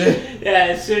 Crunch. Yeah,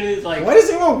 as soon as why does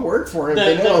anyone work for him?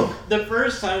 The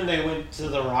first time they went to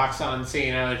the Roxanne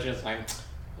scene, I was just like,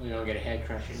 we're going to get a head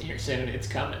crusher in here soon. It's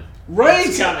coming. Right.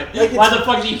 It's coming. Why the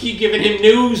fuck do you keep giving him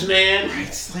news, man? Right.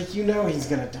 It's like, you know he's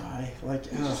going to die.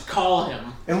 Just call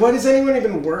him. And why does anyone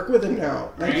even work with him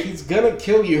now? Like, right? He's going to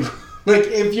kill you.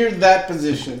 If you're that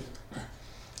position.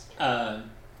 Yeah,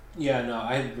 no,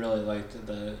 I really liked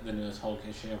the newest Hulk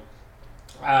issue.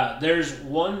 There's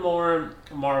one more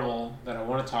Marvel that I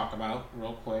want to talk about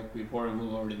real quick before we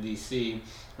move over to DC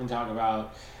and talk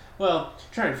about,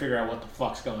 trying to figure out what the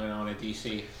fuck's going on at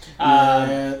DC.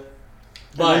 But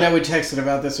I know we texted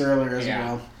about this earlier as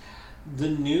well. The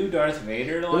new Darth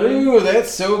Vader line. Ooh,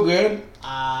 that's so good.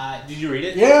 Did you read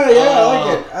it? Yeah, I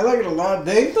like it. I like it a lot.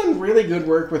 They've done really good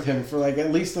work with him for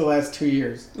at least the last 2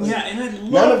 years. Yeah, and I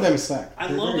love none of them suck. I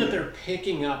love that they're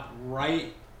picking up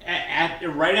right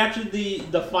after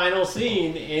the final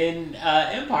scene in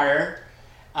Empire,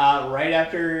 right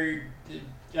after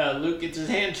Luke gets his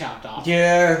hand chopped off.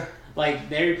 Yeah.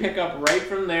 They pick up right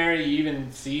from there. You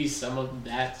even see some of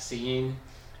that scene,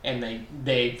 and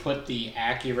they put the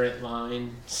accurate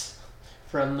lines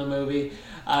from the movie.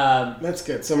 That's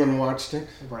good. Someone watched it.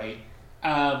 Right.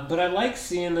 But I like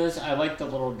seeing this. I like the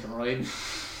little droid.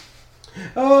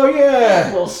 Oh, yeah.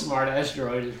 The little smart-ass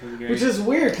droid is pretty great. Which is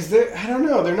weird, because I don't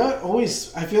know, they're not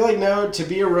always... I feel like now, to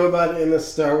be a robot in the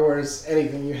Star Wars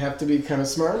anything, you have to be kind of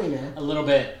smarmy now. A little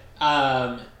bit.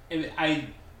 I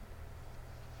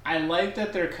like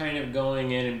that they're kind of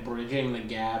going in and bridging the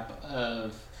gap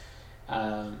of,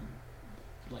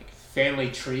 like, family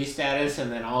tree status,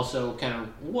 and then also kind of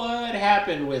what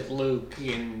happened with Luke,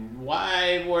 and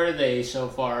why were they so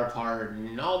far apart,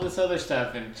 and all this other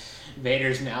stuff, and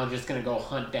Vader's now just going to go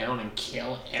hunt down and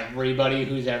kill everybody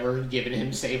who's ever given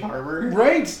him safe harbor.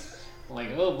 Right. Like,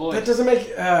 oh boy. That doesn't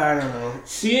make... I don't know.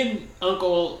 Seeing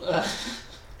Uncle...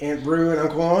 Aunt Brew and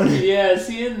Uncle Owen? Yeah,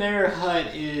 seeing their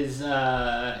hut is...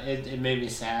 it made me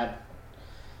sad.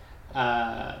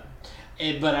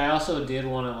 But I also did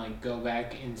want to, like, go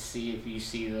back and see if you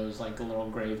see those, like, little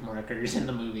grave markers in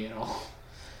the movie at all.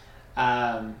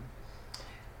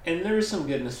 And there's some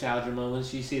good nostalgia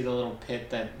moments. You see the little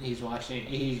pit that he's watching.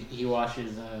 He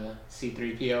washes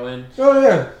C-3PO in. Oh,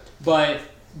 yeah. But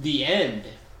the end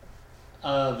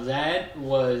of that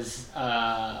was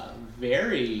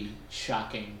very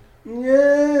shocking.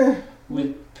 Yeah.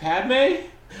 With Padme?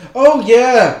 Oh,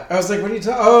 yeah. I was like, what are you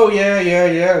talking... Oh,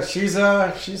 yeah.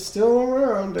 She's still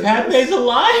around. Padme's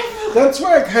alive? That's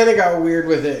where I kind of got weird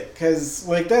with it. Because,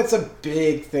 like, that's a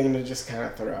big thing to just kind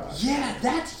of throw out. Yeah,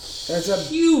 that's a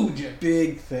huge.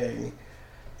 Big thing.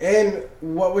 And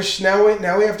what was... Now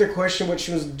we have to question what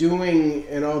she was doing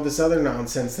and all this other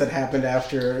nonsense that happened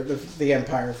after the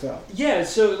Empire fell. Yeah,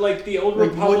 so, like, the Old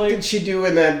Republic... What did she do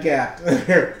in that gap?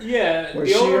 Yeah,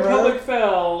 the Old Republic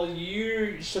fell,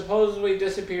 you supposedly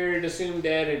disappeared, assumed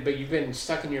dead, but you've been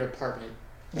stuck in your apartment.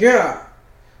 Yeah.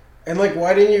 And, like,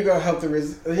 why didn't you go help the...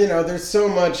 there's so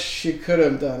much she could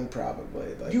have done,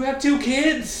 probably. Like, you have 2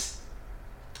 kids!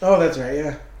 Oh, that's right,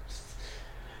 yeah.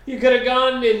 You could have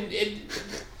gone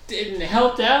and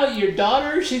helped out your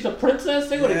daughter. She's a princess.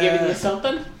 They would have given you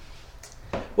something.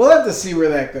 We'll have to see where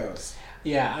that goes.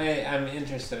 Yeah, I'm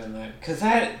interested in that. Because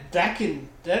that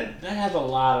has a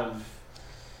lot of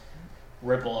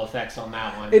ripple effects on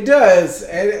that one. It does.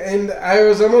 And I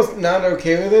was almost not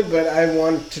okay with it, but I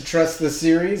want to trust the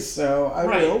series, so I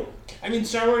will. I mean,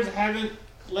 Star Wars haven't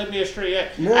led me astray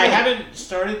yet. No. I haven't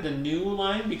started the new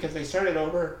line because they started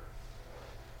over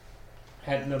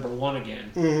at number 1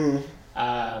 again. Mm-hmm.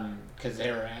 Because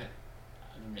they were at...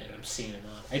 I'm seeing it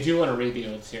on. I do want to read the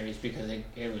old series because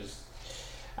it was...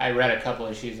 I read a couple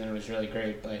issues and it was really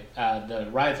great, but the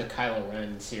Rise of Kylo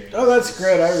Ren series... Oh, that's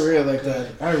great. I really like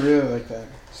that.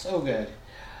 So good.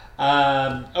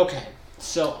 Okay,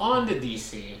 so on to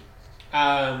DC.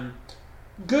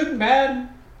 Good, bad...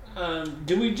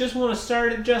 do we just want to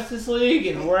start at Justice League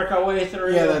and work our way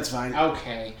through? Yeah, that's fine.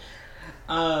 Okay.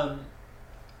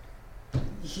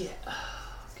 Yeah.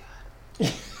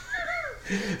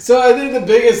 So I think the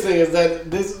biggest thing is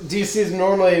that this DC is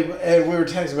normally, and we were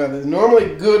texting about this,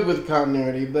 normally good with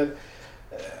continuity, but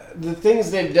the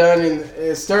things they've done,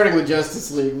 starting with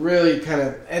Justice League, really kind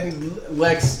of, and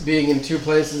Lex being in 2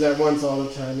 places at once all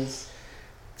the time, is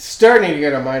starting to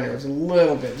get on my nerves a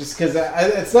little bit. Just because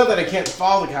it's not that I can't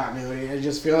follow the continuity, I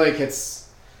just feel like it's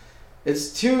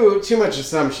too much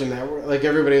assumption that like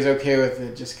everybody's okay with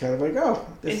it. Just kind of like, oh,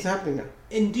 this is happening now.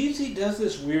 And DC does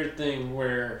this weird thing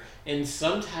where in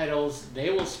some titles they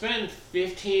will spend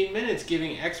 15 minutes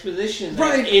giving exposition.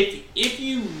 Right. If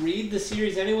you read the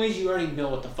series anyways, you already know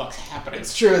what the fuck's happening.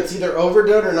 It's true. It's either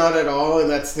overdone or not at all, and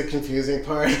that's the confusing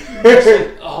part.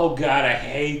 Like, oh god, I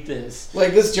hate this.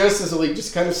 Like this Justice League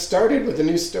just kind of started with a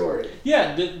new story.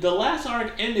 Yeah, the last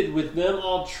arc ended with them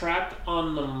all trapped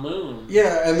on the moon.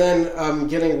 Yeah, and then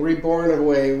getting reborn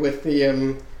away with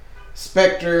the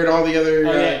Spectre and all the other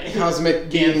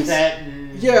cosmic beings.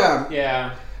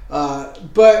 Yeah.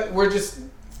 But we're just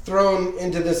thrown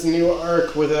into this new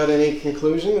arc without any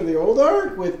conclusion of the old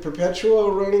arc, with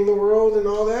Perpetua running the world and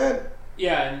all that.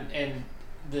 Yeah, and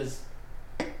this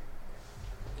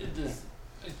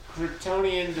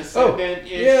Kryptonian descendant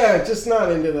is... Yeah, just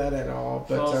not into that at all.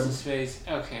 But, falls to space.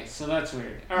 Okay, so that's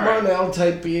weird. All right.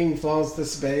 Mon-El-type being falls to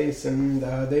space, and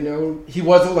they know he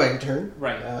was a Lantern.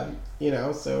 Right.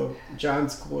 So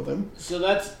John's cool with him. So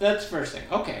that's first thing.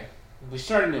 Okay, we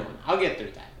start a new one. I'll get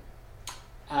through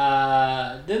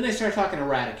that. Then they start talking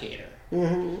Eradicator.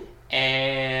 Mm-hmm.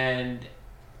 And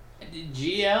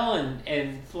GL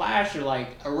and Flash are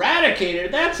like, Eradicator?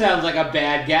 That sounds like a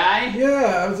bad guy.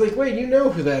 Yeah, I was like, wait, you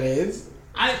know who that is.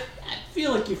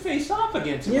 feel like you faced off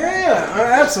against him.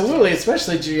 Yeah, absolutely,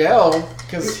 especially GL,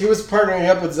 because he was partnering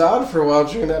up with Zod for a while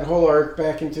during that whole arc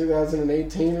back in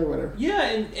 2018 or whatever. Yeah,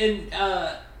 and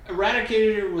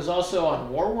Eradicator was also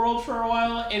on Warworld for a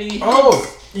while, and he helped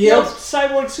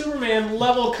Cyborg Superman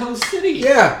level Coast City.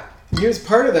 Yeah, he was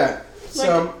part of that.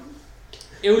 So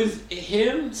it was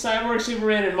him, Cyborg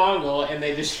Superman, and Mongol, and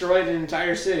they destroyed an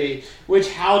entire city, which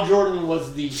Hal Jordan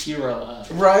was the hero of.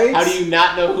 Right? How do you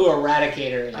not know who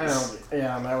Eradicator is?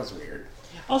 Yeah, that was weird.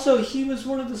 Also, he was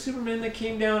one of the Supermen that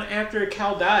came down after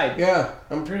Cal died. Yeah,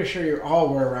 I'm pretty sure you all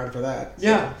were around for that. So.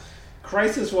 Yeah.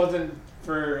 Crisis wasn't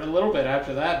for a little bit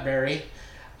after that, Barry.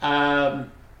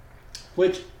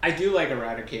 Which, I do like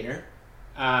Eradicator.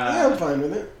 Yeah, I'm fine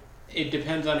with it. It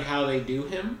depends on how they do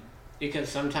him. Because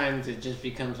sometimes it just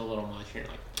becomes a little much. You're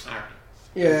like, all right.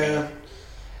 Yeah.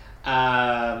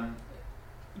 Okay.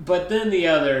 But then the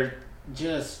other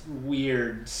just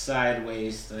weird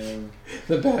sideways thing.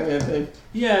 The Batman thing.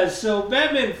 Yeah, so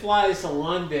Batman flies to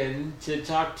London to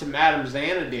talk to Madame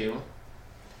Xanadu.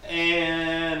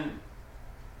 And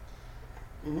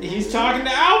he's talking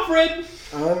to Alfred.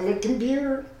 On the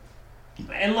computer.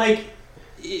 And like,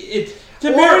 it's...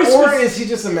 Or is he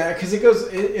just because it goes?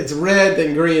 It's red,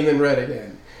 then green, then red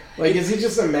again. Like, is he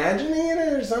just imagining it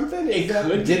or something?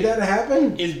 Did that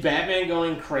happen? Is Batman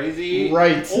going crazy?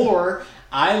 Right. Or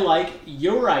I like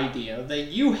your idea that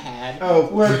you had,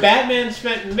 where Batman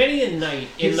spent many a night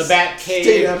in the Batcave,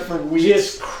 stayed up for weeks,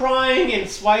 just crying and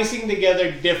splicing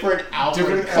together different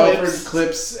Alfred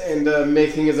clips, and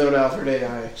making his own Alfred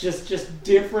AI. Just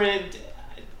different.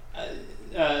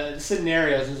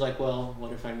 Scenarios is like, well,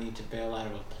 what if I need to bail out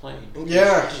of a plane?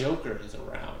 Yeah. Joker is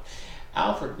around.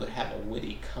 Alfred would have a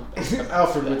witty comeback.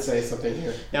 Alfred would say something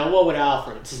here. Now, what would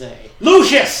Alfred say?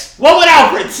 Lucius! What would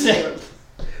Alfred say?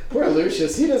 Poor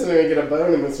Lucius. He doesn't even get a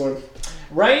bone in this one.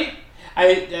 Right?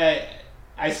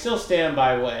 I still stand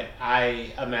by what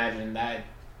I imagine that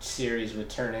series would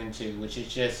turn into, which is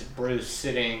just Bruce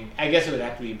sitting, I guess it would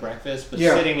have to be breakfast, but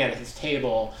sitting at his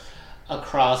table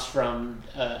across from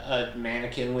a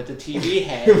mannequin with a TV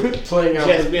head, playing just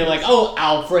Alfred. being like, "Oh,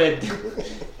 Alfred,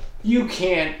 you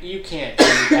can't do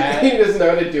that." He doesn't know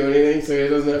how to do anything, so he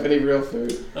doesn't have any real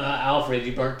food. Alfred,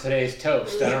 you burnt today's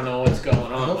toast. I don't know what's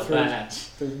going on with that.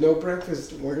 There's no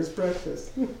breakfast. Where's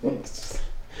breakfast?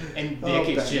 And Rick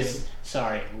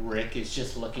is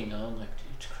just looking on like,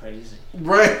 dude, it's crazy.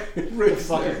 Right. What the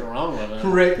fuck is wrong with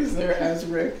him? Rick is there as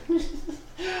Rick.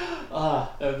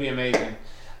 That would be amazing.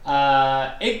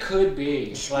 It could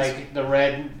be like the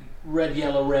red,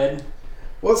 yellow, red.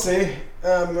 We'll see.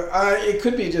 It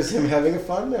could be just him having a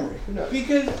fond memory. Who knows?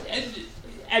 Because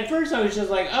at first I was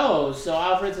just like, oh, so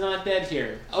Alfred's not dead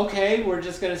here. Okay, we're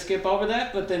just gonna skip over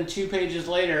that. But then 2 pages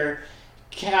later,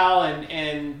 Cal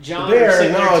and John they're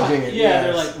acknowledging it. Yeah,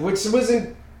 they're like, which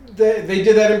wasn't. They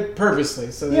did that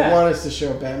purposely, so they want us to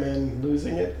show Batman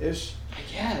losing it ish.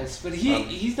 I guess, but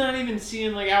he's not even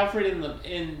seeing like Alfred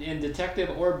in Detective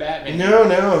or Batman.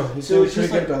 No, he's so pretty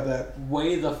good about that.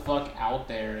 Way the fuck out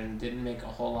there and didn't make a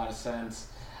whole lot of sense.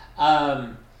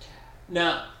 Now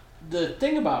the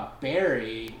thing about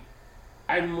Barry,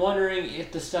 I'm wondering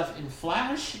if the stuff in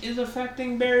Flash is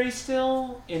affecting Barry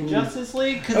still in Justice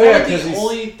League, because that was the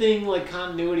only thing like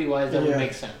continuity wise that would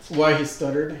make sense. Why he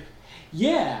stuttered?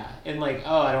 Yeah, and like,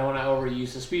 I don't want to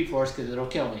overuse the Speed Force because it'll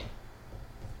kill me.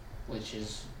 Which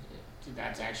is,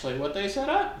 that's actually what they set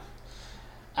up.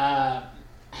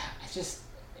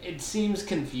 It seems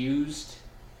confused,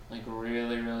 like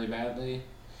really, really badly.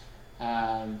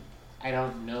 I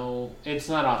don't know. It's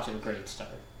not off to a great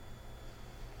start.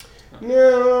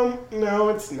 No,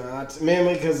 it's not.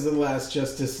 Mainly because the last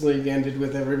Justice League ended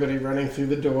with everybody running through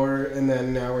the door, and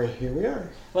then now here we are.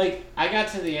 Like, I got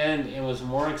to the end and was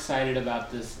more excited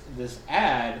about this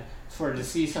ad to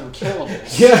see some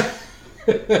killables. Yeah.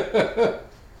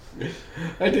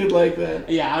 I did like that.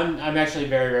 Yeah, I'm actually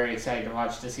very, very excited to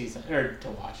read To See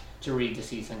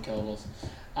Some Killables.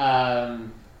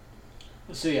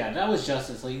 So yeah, that was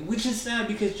Justice League, which is sad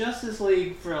because Justice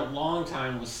League for a long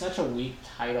time was such a weak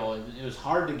title. It was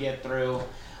hard to get through.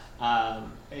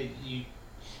 It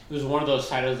was one of those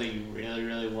titles that you really,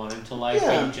 really wanted to like,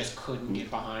 but you just couldn't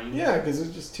get behind. Yeah, because it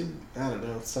was just too, I don't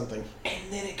know, something. And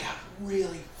then it got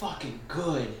really fucking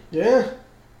good. Yeah.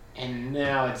 And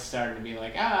now it's starting to be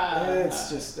like, it's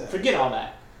just forget all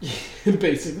that.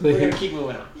 Basically. We're going to keep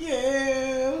moving on.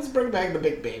 Yeah, let's bring back the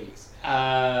big babies.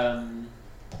 I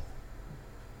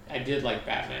did like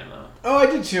Batman, though. Oh, I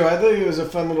did too. I thought it was a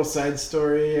fun little side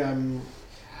story.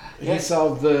 He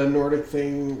solved the Nordic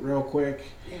thing real quick.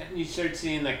 Yeah, and you start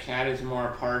seeing that Cat is more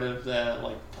a part of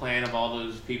the plan of all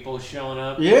those people showing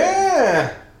up.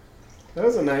 Yeah! That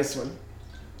was a nice one.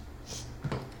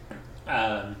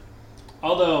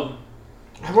 Although...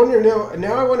 I wonder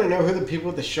now I want to know who the people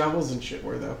with the shovels and shit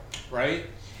were, though. Right?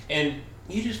 And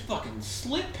you just fucking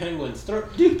slit Penguin's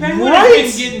throat. Dude, Penguin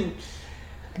has been getting...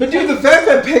 But dude, the fact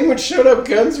that Penguin showed up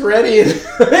guns ready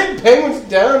and Penguin's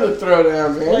down to throw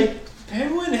down, man. Like,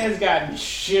 Penguin has gotten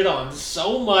shit on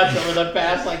so much over the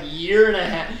past, year and a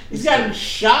half. He's gotten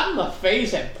shot in the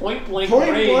face at point blank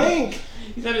range.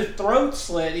 He's had his throat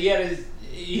slit.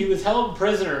 He was held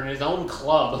prisoner in his own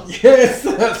club. Yes,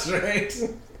 that's right.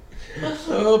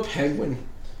 Oh, Penguin.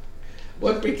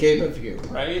 What became of you?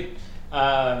 Right?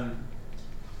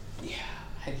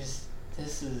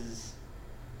 This is...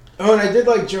 Oh, and I did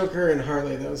like Joker and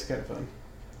Harley. That was kind of fun.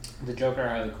 The Joker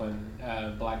Harley Quinn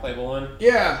Black Label one?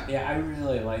 Yeah. Yeah, I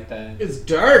really like that. It's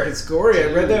dark. It's gory. I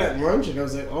read that at lunch and I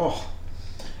was like, oh.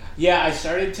 Yeah, I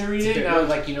started to read it and I was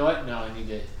like, you know what? No, I need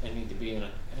to be in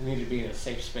a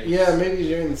safe space. Yeah, maybe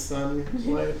during the sunlight. I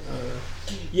don't know.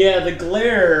 Yeah, the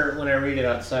glare when I read it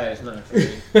outside is not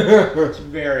pretty. It's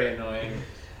very annoying.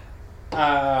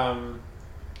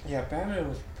 Yeah, Batman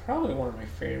was probably one of my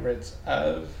favorites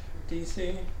of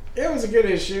DC. Yeah, it was a good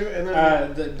issue, and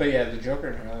then the Joker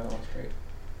and Harley was great.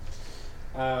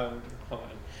 Hold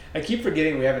on, I keep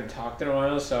forgetting we haven't talked in a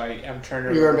while, so I'm trying to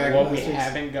remember what we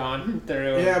haven't gone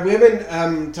through. Yeah, we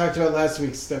haven't talked about last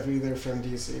week's stuff either from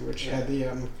DC, which had the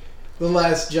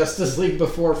last Justice League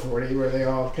before 40, where they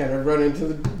all kind of run into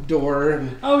the door.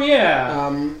 And,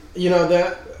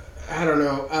 that I don't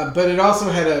know, but it also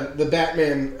had the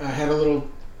Batman had a little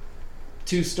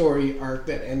 2-story arc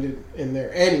that ended in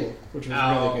their annual, which was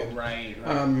really good. Right.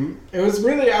 It was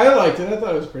really, I liked it. I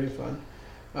thought it was pretty fun.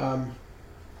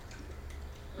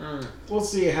 We'll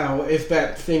see if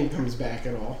that thing comes back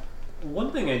at all.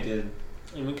 One thing I did,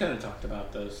 and we kind of talked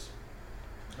about this,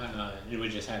 we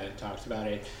just haven't talked about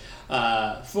it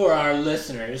for our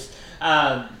listeners,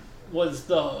 was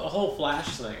the whole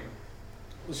Flash thing.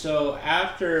 So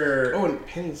after,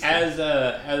 as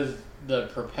the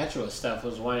Perpetua stuff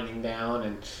was winding down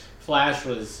and Flash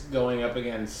was going up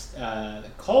against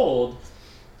Cold,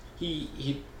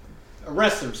 he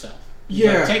arrests himself. He's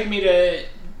like, take me to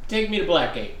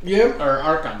Blackgate. Yep. Or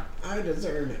Arkham. I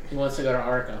deserve it. He wants to go to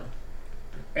Arkham.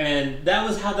 And that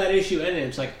was how that issue ended.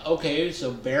 It's like, okay,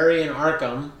 so Barry and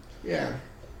Arkham. Yeah.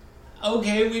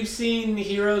 Okay, we've seen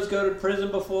heroes go to prison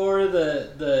before.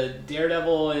 The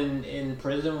Daredevil in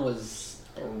prison was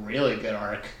a really good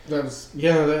arc. That's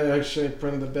actually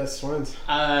one of the best ones.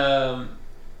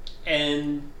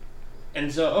 And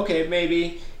so okay,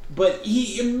 maybe, but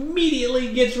he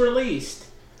immediately gets released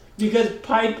because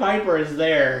Pied Piper is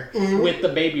there with the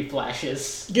baby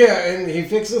Flashes. Yeah, and he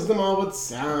fixes them all with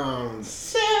sound.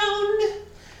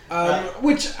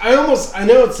 Which I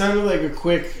know it sounded like a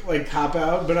quick cop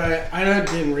out, but I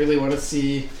didn't really want to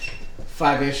see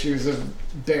 5 issues of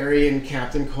Barry and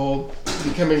Captain Cold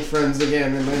becoming friends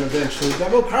again, and then eventually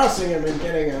double crossing him and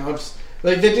getting out.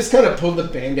 They just kind of pulled the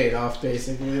Band-Aid off,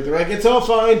 basically. They're like, it's all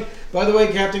fine. By the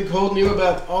way, Captain Cold knew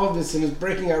about all of this and is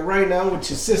breaking out right now with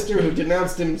his sister, who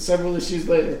denounced him several issues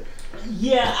later.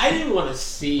 Yeah, I didn't want to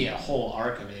see a whole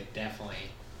arc of it, definitely.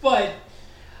 But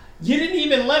you didn't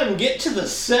even let him get to the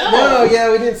cell. No,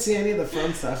 yeah, we didn't see any of the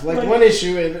fun stuff. One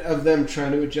issue of them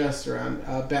trying to adjust around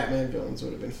Batman villains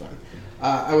would have been fun.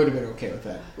 I would have been okay with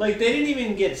that. They didn't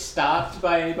even get stopped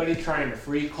by anybody trying to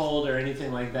free Cold or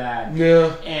anything like that.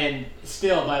 Yeah. And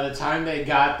still, by the time they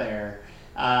got there,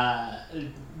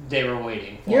 they were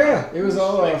waiting for him. It was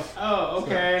all off. Oh,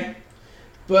 okay.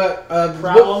 But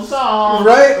problem solved.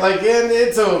 Right, and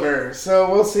it's over. So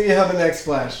we'll see how the next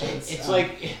Flash is.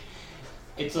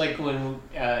 It's like when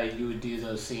you would do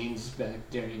those scenes back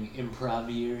during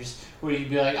improv years where you'd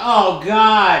be like, oh,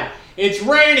 God, it's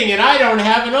raining and I don't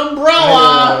have an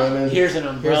umbrella. Here's an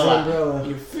umbrella.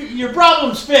 Your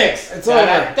problem's fixed. It's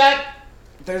over.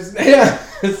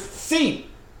 Scene.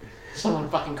 Someone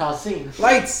fucking call scene.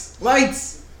 Lights.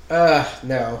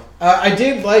 No. I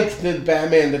did like the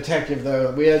Batman detective,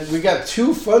 though. We got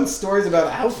 2 fun stories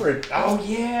about Alfred. Oh,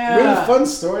 yeah. Really fun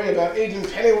story about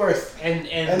Agent Pennyworth. And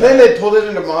then they pulled it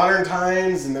into modern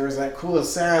times, and there was that cool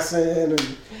assassin.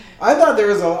 And I thought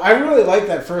I really liked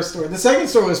that first story. The second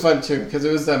story was fun, too, because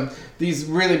it was these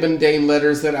really mundane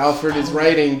letters that Alfred is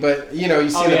writing, but, you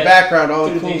see in the background all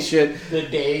the cool shit. The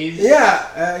days.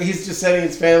 Yeah. He's just sending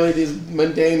his family these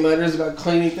mundane letters about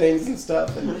cleaning things and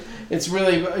stuff, and it's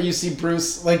really, you see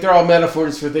Bruce, they're all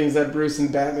metaphors for things that Bruce and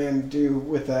Batman do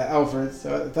with Alfred,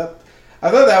 so I thought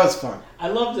that was fun. I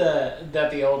love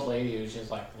that the old lady was just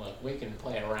like, look, we can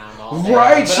play around all day.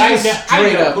 Right, but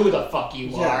I know who the fuck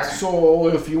you are. So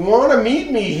if you want to meet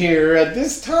me here at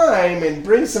this time and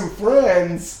bring some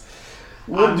friends,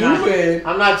 We'll do it.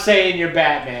 I'm not saying you're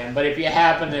Batman, but if you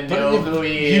happen to know who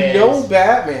he is... You know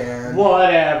Batman.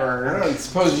 Whatever. I don't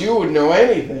suppose you would know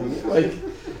anything.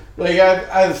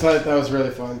 I thought that was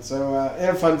really fun. So, and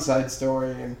a fun side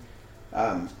story.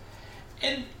 And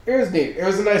it was neat. It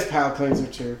was a nice palate cleanser,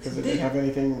 too, because it didn't have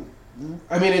anything...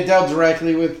 I mean, it dealt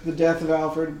directly with the death of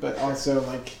Alfred, but also,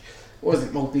 it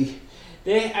wasn't mopey. I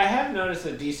have noticed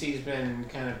that DC's been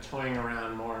kind of toying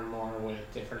around more and more with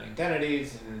different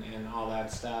identities and all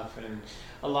that stuff, and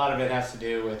a lot of it has to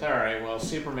do with, all right, well,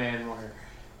 Superman,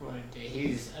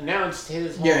 he's announced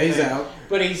his whole he's thing, out.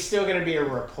 But he's still going to be a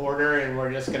reporter, and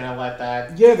we're just going to let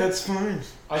that... Yeah, that's fine.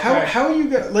 Okay. How are you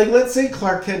going to... let's say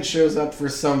Clark Kent shows up for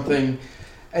something...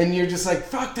 And you're just like,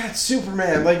 fuck, that's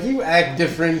Superman. You act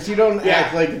different. You don't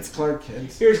act like it's Clark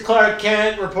Kent. Here's Clark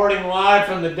Kent reporting live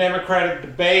from the Democratic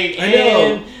debate. I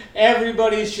know. And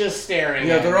everybody's just staring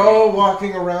at they're me. all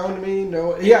walking around me. No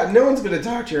one's going to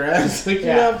talk to your ass.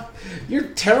 You're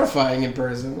terrifying in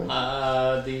person.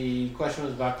 The question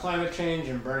was about climate change,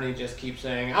 and Bernie just keeps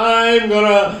saying, I'm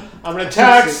gonna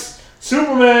tax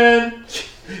Superman.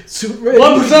 Superman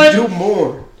 1% do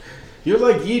more. You're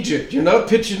like Egypt. You're not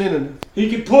pitching in enough. He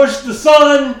could push the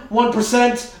sun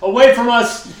 1% away from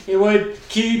us. It would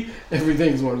keep...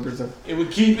 Everything's 1%. It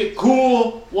would keep it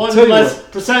cool 1%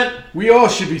 less. We all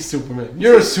should be Superman.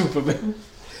 You're a Superman.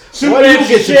 Superman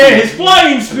should share his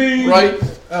flying speed. Right.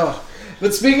 Oh.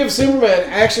 But speaking of Superman,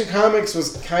 Action Comics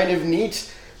was kind of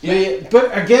neat. Yeah.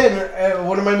 But again,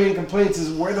 one of my main complaints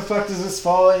is where the fuck does this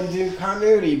fall into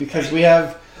continuity? Because we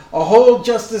have a whole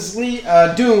Justice League...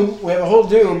 Doom. We have a whole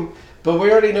Doom... But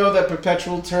we already know that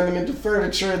Perpetual turned them into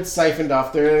furniture and siphoned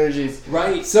off their energies.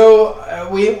 Right. So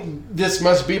this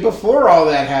must be before all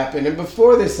that happened and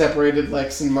before they separated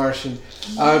Lex and Martian.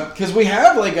 Because we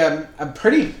have a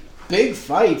pretty big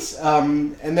fight.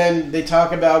 And then they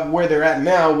talk about where they're at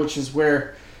now, which is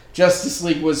where Justice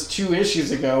League was 2 issues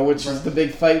ago, which is the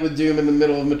big fight with Doom in the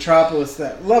middle of Metropolis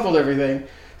that leveled everything.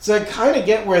 So I kind of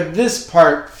get where this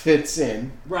part fits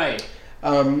in. Right.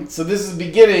 So this is the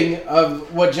beginning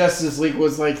of what Justice League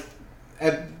was like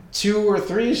at 2 or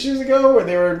 3 issues ago, where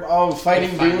they were all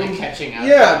fighting Doom. Catching up.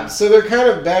 Yeah, so they're kind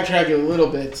of backtracking a little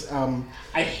bit.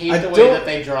 I hate the way that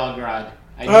they draw Grodd.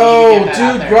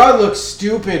 Grodd looks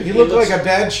stupid. He looked like a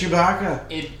bad Chewbacca.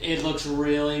 It looks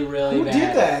really, really bad. Who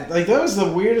did that? That was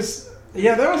the weirdest...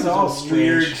 Yeah, that was all strange.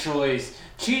 Weird choice.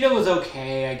 Cheetah was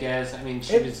okay, I guess. I mean,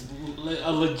 she was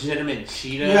a legitimate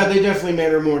cheetah. Yeah, they definitely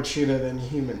made her more cheetah than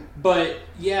human. But,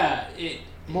 yeah,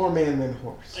 more man than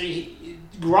horse.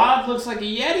 Grodd looks like a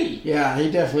Yeti. Yeah,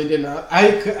 he definitely did not.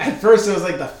 At first, I was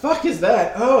like, the fuck is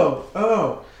that?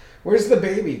 Oh. Where's the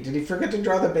baby? Did he forget to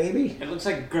draw the baby? It looks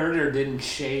like Girder didn't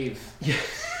shave. Yeah,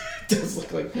 it does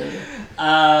look like Girder.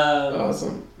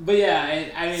 Awesome. But, yeah,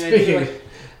 I mean, Speaking, I think...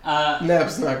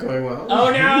 Nap's not going well.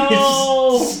 Oh,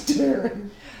 no! He's just staring.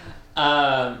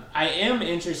 I am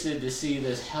interested to see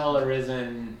this Hell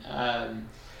Arisen. I'm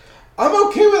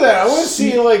okay with that. I want to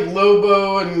see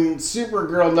Lobo and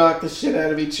Supergirl knock the shit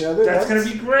out of each other. That's gonna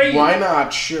be great. Why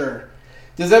not? Sure.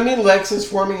 Does that mean Lex is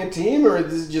forming a team, or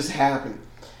does it just happen?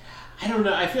 I don't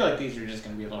know. I feel like these are just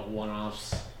gonna be little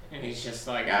one-offs, and he's just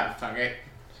like, fuck it.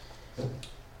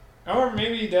 Or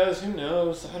maybe he does. Who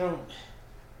knows? I don't.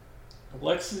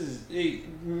 Lex is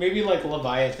maybe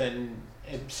Leviathan.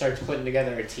 It starts putting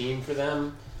together a team for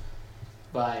them,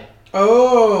 but I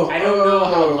don't know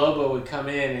how Lobo would come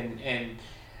in and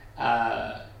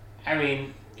I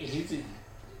mean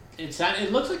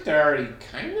it looks like they're already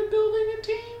kind of building a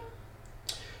team.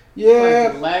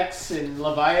 Yeah, Lex and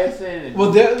Leviathan.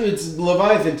 It's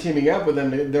Leviathan teaming up with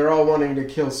them. They're all wanting to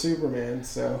kill Superman.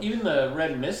 So even the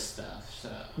Red Mist stuff. So.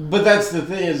 But that's the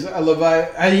thing is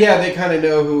Leviathan. Yeah, they kind of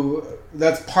know who.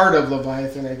 That's part of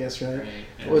Leviathan, I guess, right?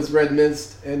 Yeah. It was Red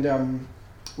Mist and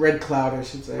Red Cloud, I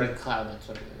should say. Red Cloud, that's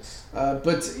what it is. But,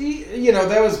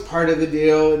 that was part of the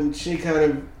deal, and she kind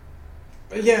of...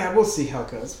 Yeah, we'll see how it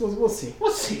goes. We'll see.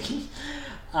 We'll see.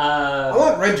 I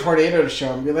want Red Tornado to show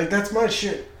up and be like, that's my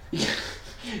shit.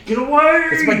 Get away!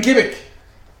 It's my gimmick.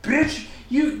 Bitch,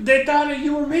 they thought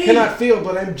you were me. I cannot feel,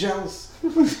 but I'm jealous. They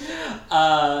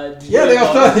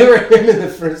all thought they were him in the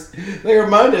first... They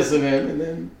remind us of him, and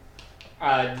then...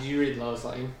 Did you read Lois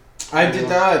Lane? I did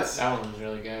not. That one was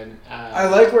really good. I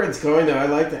like where it's going, though. I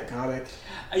like that comic.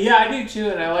 Yeah, I do too,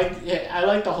 and I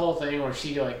like the whole thing where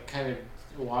she kind of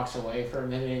walks away for a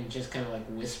minute and just kind of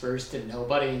whispers to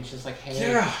nobody, and she's like,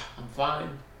 "Hey, I'm fine.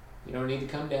 You don't need to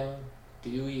come down.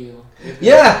 Do you?"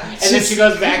 Yeah, and then she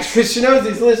goes back because she knows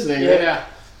he's listening. Yeah.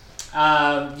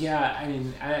 Right? I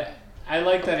mean, I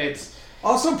like that it's.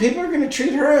 Also, people are going to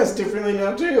treat her as differently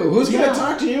now, too. Who's going to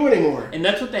talk to you anymore? And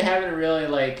that's what they haven't really,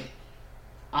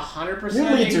 100%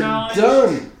 acknowledged. You're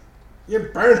done. You're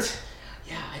burnt.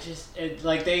 Yeah,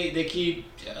 they keep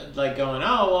going,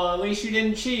 oh, well, at least you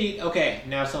didn't cheat. Okay,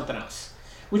 now something else.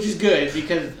 Which is good,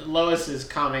 because Lois's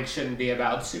comic shouldn't be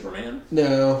about Superman.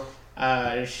 No.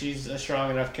 She's a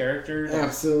strong enough character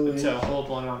to hold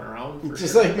one on her own.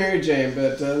 Just like Mary Jane,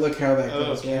 but look how that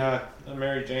goes. Oh, yeah. The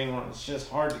Mary Jane one is just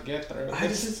hard to get through.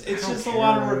 It's just a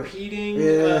lot of repeating.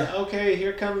 Yeah. Okay,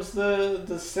 here comes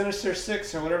the Sinister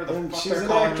Six or whatever the fuck she's they're an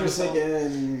calling actress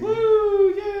themselves. again.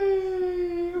 Woo!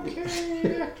 Yay!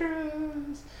 Okay,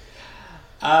 actress.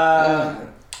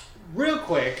 Real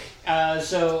quick.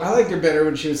 So I liked her better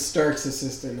when she was Stark's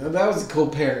assistant. That was a cool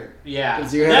pairing. Yeah,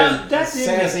 because you had that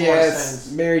sassy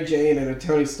ass Mary Jane and a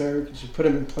Tony Stark, and she put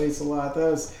him in place a lot.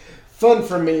 That was fun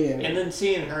for me. And then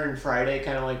seeing her and Friday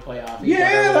kind of play off.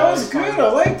 Yeah, that was good.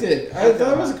 I liked it. I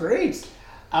thought it was great.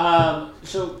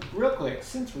 So real quick,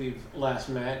 since we've last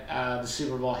met, the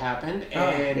Super Bowl happened,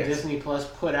 and Disney Plus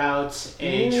put out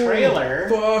a trailer.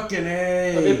 Fucking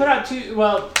A. Well, they put out two.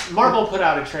 Well, Marvel put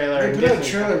out a trailer. They put out a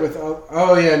trailer with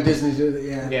and Disney did it.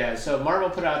 Yeah. Yeah. So Marvel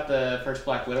put out the first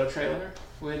Black Widow trailer,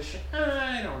 which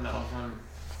I don't know if I'm.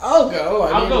 I'll go.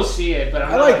 I'll go see it, but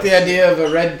I like the idea of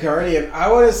a Red Guardian.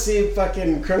 I want to see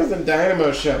fucking Crimson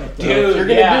Dynamo show. Dude, if you're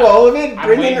gonna do all of it,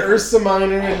 bring in Ursa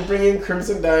Minor and bring in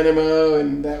Crimson Dynamo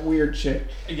and that weird chick.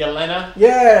 Yelena?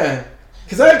 Yeah.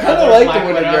 Because I kind of like the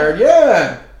Winter Guard.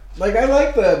 Yeah. Like, I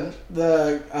like the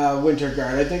Winter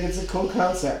Guard. I think it's a cool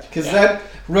concept. Because that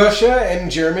Russia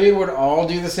and Germany would all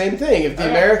do the same thing. If the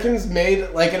Americans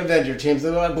made, like, an Avenger team,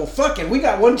 they were like, well, fuck it, we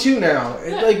got one too now.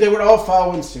 Yeah. Like, they would all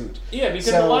follow in suit. Yeah,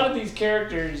 because a lot of these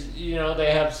characters,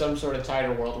 they have some sort of tie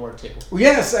to World War II.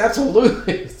 Yes,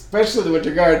 absolutely. Especially the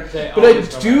Winter Guard. But I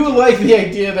do like the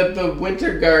idea that the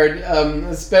Winter Guard,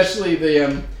 especially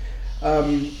the,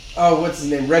 what's his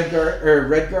name? Red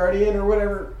Guardian or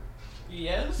whatever?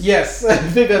 Yes, I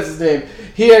think that's his name.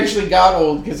 He actually got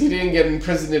old because he didn't get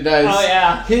imprisoned and died. Oh,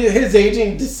 yeah. His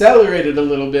aging decelerated a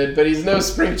little bit, but he's no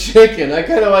spring chicken. I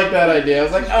kind of like that idea. I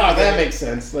was like, oh, that makes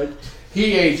sense. Like,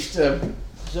 he aged.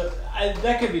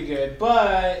 That could be good.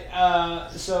 But,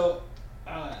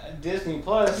 Disney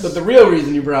Plus. But the real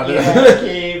reason you brought it up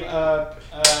gave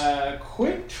a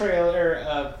quick trailer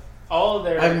of all of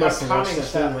their I must have watched that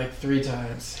film like 3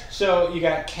 times. So you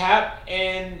got Cap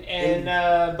and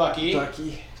Bucky.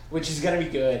 Which is gonna be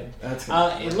good. That's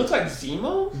gonna be it looks like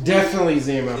Zemo. Definitely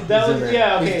Zemo.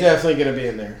 He's definitely gonna be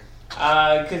in there.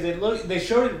 Because they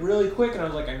showed it really quick, and I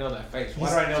was like, I know that face. Why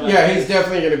do I know that? Yeah, he's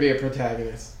definitely gonna be a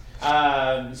protagonist.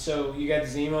 So you got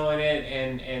Zemo in it,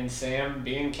 and Sam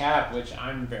being Cap, which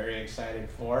I'm very excited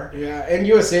for. Yeah, and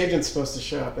U.S. Agent's supposed to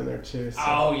show up in there too. So.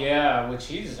 Oh yeah, which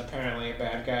he's apparently a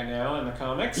bad guy now in the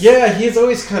comics. Yeah, he's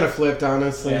always kind of flipped,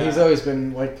 honestly. Yeah. He's always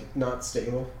been like not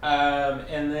stable.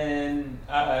 And then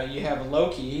you have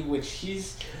Loki, which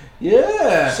he's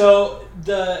So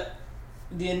the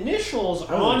initials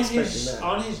on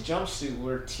his jumpsuit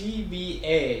were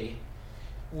TVA.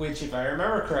 Which, if I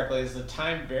remember correctly, is the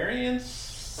time variance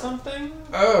something?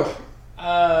 Oh.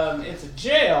 It's a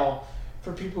jail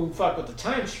for people who fuck with the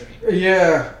time stream.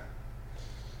 Yeah.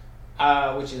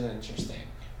 Which is interesting.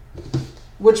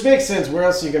 Which makes sense. Where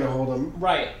else are you going to hold them?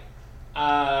 Right.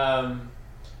 And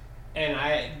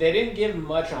they didn't give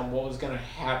much on what was going to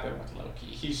happen with Loki.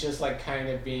 He's just like kind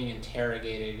of being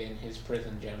interrogated in his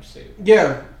prison jumpsuit.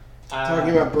 Yeah.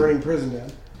 Talking about burning prison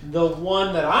down. The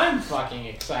one that I'm fucking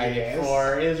excited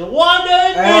for is Wanda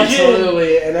and Vision.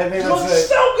 Absolutely, and I think that's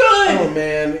so good. Oh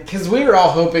man, because we were all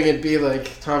hoping it'd be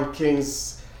like Tom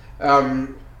King's.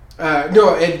 Ed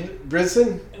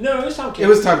Brisson. No, it was Tom King. It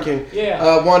was Tom King.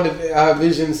 Yeah. Wanda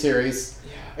Vision series.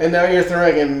 Yeah. And now you're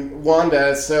throwing in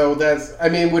Wanda, so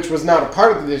which was not a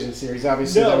part of the Vision series,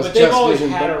 obviously. No, that was but they've just always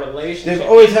Vision, had a relationship. They've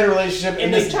always had a relationship,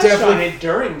 and they touched on it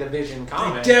during the Vision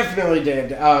comic. They definitely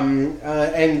did.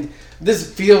 And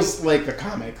this feels like the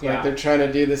comic. Like they're trying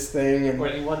to do this thing, and where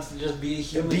he wants to just be a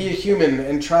human. Be a human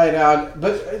and try it out.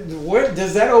 But where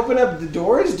does that open up the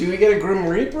doors? Do we get a Grim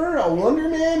Reaper, a Wonder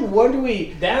Man? What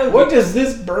does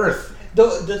this birth?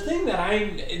 The thing that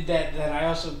I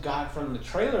also got from the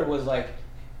trailer was like,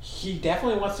 he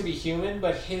definitely wants to be human,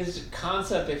 but his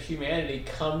concept of humanity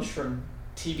comes from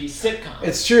TV sitcoms.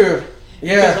 It's true.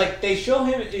 Yeah. Because like they show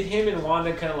him and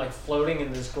Wanda kind of like floating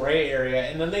in this gray area,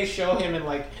 and then they show him in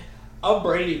like a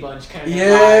Brady Bunch kind of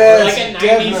vibe, or like a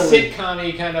 90s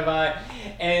sitcom-y kind of vibe,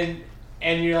 and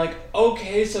And you're like,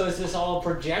 okay, so is this all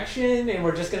projection, and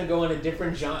we're just gonna go in a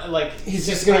different genre? Like he's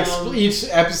just gonna each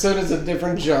episode is a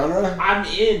different genre. I'm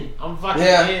in. I'm fucking in.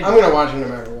 Yeah, I'm gonna watch it no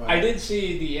matter what. I did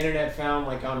see the internet found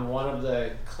like on one of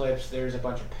the clips, there's a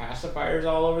bunch of pacifiers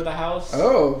all over the house.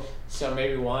 Oh. So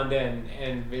maybe Wanda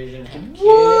and Vision have kids.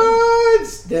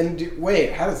 What? Then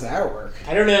wait, how does that work?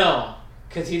 I don't know.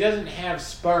 Because he doesn't have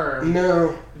sperm.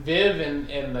 No. Viv and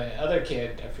the other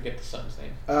kid, I forget the son's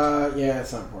name. Yeah,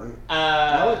 it's not important.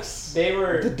 Alex. They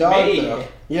were the dog, made. Though.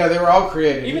 Yeah, they were all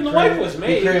created. Even the wife was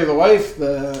made. He created the wife,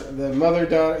 the mother,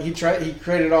 daughter. He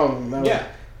created all of them. That was a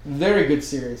very good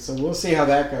series. So we'll see how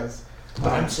that goes.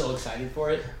 I'm so excited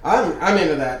for it. I'm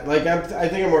into that. Like I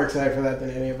think I'm more excited for that than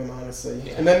any of them, honestly.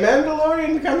 Yeah. And then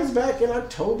Mandalorian comes back in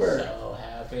October.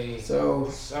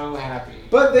 So happy.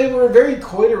 But they were very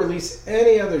coy to release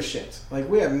any other shit. Like,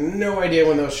 we have no idea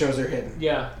when those shows are hitting.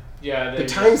 Yeah. The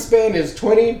time span is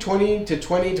 2020 to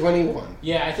 2021.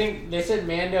 Yeah, I think they said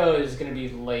Mando is going to be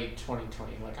late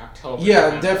 2020, like October.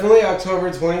 Yeah, definitely October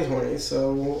 2020.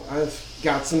 So I've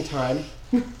got some time.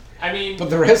 I mean...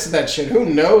 But the rest of that shit, who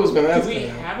knows when that's going to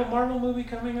happen. Do we have a Marvel movie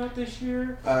coming out this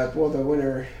year? Well, the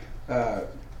winner,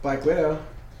 Black Widow.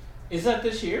 Is that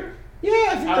this year? Yeah,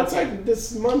 I think that's like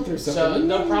this month or something. So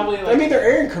they'll probably like... I mean, they're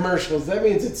airing commercials. That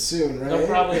means it's soon, right? They'll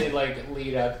probably like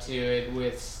lead up to it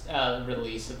with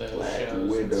release of those Black shows.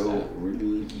 Widow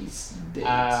release date.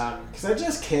 Because I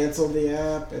just canceled the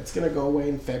app. It's going to go away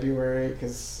in February,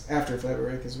 after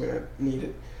February, because we don't need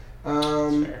it.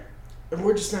 That's fair. And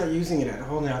we're just not using it at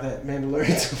all now that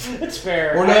Mandalorian's... It's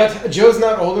fair. We're not... Joe's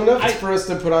not old enough for us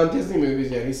to put on Disney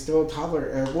movies yet. He's still a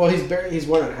toddler. Well, he's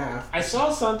 1.5. I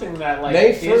saw something that like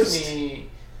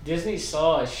Disney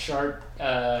saw a sharp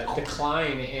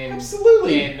decline in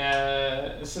subscription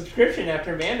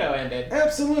after Mando ended.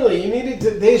 Absolutely.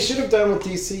 They should have done what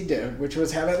DC did, which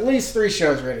was have at least 3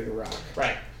 shows ready to rock.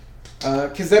 Right.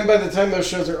 Because then by the time those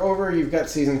shows are over, you've got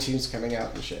season 2s coming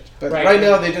out and shit. But right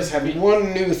now they just have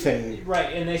one new thing.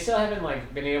 Right, and they still haven't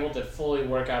like been able to fully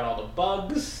work out all the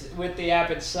bugs with the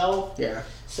app itself. Yeah.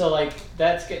 So like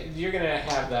you're gonna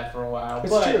have that for a while.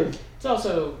 It's true. It's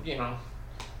also a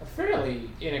fairly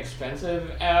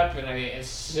inexpensive app, and I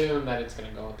assume that it's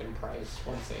gonna go up in price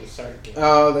once they start getting.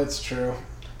 Oh, that's true.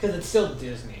 Because it's still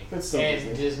Disney.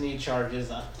 Disney. Disney charges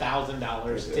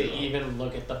 $1,000 to even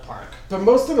look at the park. But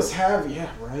most of us have,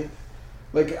 right?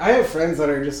 Like, I have friends that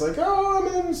are just like, oh, I'm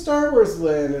in Star Wars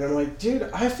land. And I'm like, dude,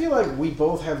 I feel like we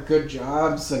both have good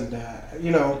jobs and,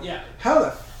 how the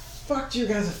fuck do you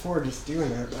guys afford just doing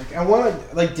that? Like, I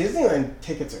want to, like, Disneyland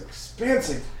tickets are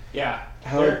expensive. Yeah.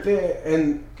 Because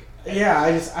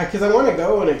I want to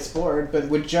go and explore it, but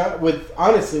with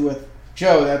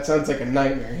Joe, that sounds like a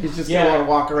nightmare. He's just going to want to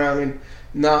walk around and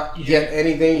not get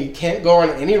anything. You can't go on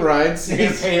any rides. You're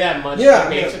going to pay that much to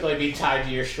basically be tied to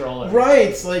your stroller. Right.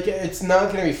 It's not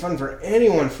going to be fun for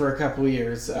anyone for a couple of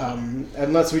years,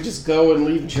 unless we just go and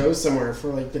leave Joe somewhere for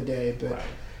like the day. But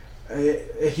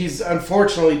he's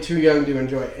unfortunately too young to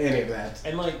enjoy any of that.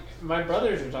 And like my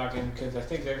brothers are talking because I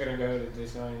think they're going to go to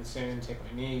Disneyland soon, take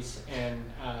my niece, and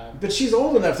but she's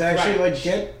old enough to actually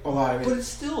get a lot of it. But it's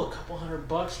still a couple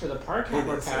 $100 for the park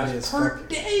pass per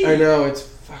day. I know, it's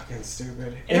fucking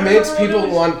stupid. It makes people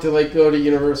want to like go to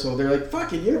Universal. They're like,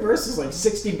 fuck it, Universal's like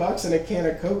 $60 and a can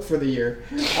of Coke for the year.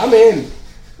 I'm in.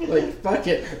 Like, fuck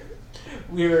it.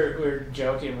 We were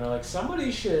joking. We're like, somebody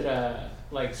should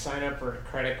sign up for a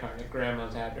credit card at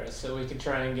Grandma's address so we could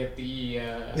try and get the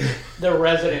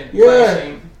resident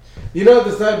pricing.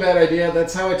 That's not a bad idea.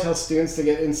 That's how I tell students to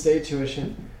get in-state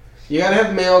tuition. You gotta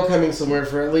have mail coming somewhere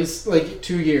for at least like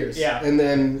 2 years. Yeah. And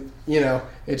then,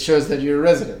 it shows that you're a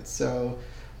resident. So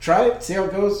try it, see how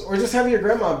it goes, or just have your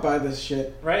grandma buy this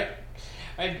shit. Right.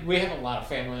 We have a lot of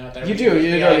family out there. You do.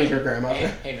 You don't need your grandma.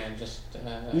 Hey man, just...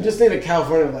 you just need a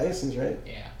California license, right?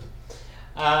 Yeah.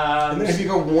 And then if you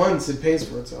go once, it pays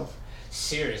for itself.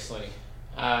 Seriously.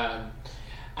 I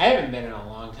haven't been in a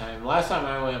long time. Last time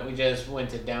I went, we just went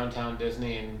to downtown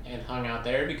Disney and hung out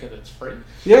there because it's free.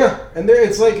 Yeah, and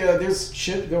it's like there's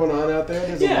shit going on out there.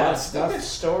 There's a lot of stuff. There's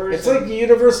stores. It's like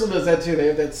Universal does that too. They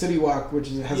have that City Walk, which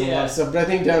has a lot of stuff. But I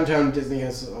think downtown Disney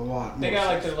has a lot more. They got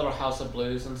like their little House of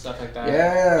Blues and stuff like that.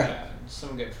 Yeah.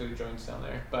 Some good food joints down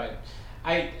there. But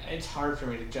it's hard for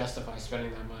me to justify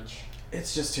spending that much.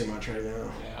 It's just too much right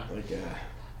now. Yeah.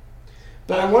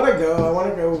 But I want to go. I want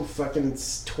to go fucking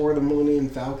tour the Millennium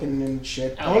Falcon and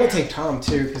shit. I want to take Tom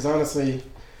too, because honestly,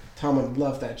 Tom would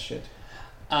love that shit.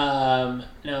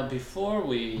 Now, before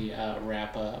we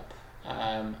wrap up,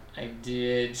 I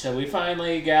did. So we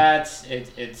finally got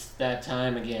it's that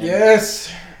time again.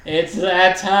 Yes. It's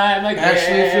that time again.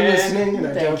 Ashley, if you're listening, and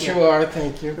I doubt you are,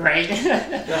 thank you. Right.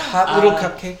 The hot little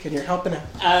cupcake, and you're helping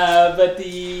out. But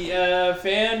the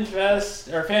Fan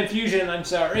Fusion, I'm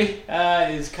sorry,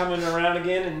 is coming around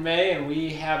again in May, and we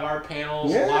have our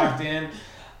panels locked in.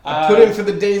 I put in for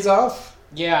the days off.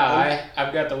 Yeah,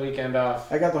 I've got the weekend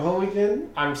off. I got the whole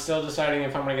weekend? I'm still deciding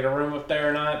if I'm going to get a room up there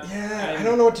or not. Yeah, I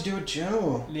don't know what to do with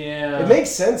Joe. Yeah. It makes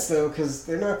sense, though, because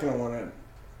they're not going to want to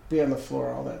be on the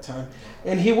floor all that time.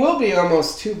 And he will be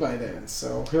almost 2 by then,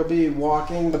 so he'll be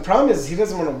walking. The problem is he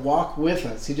doesn't want to walk with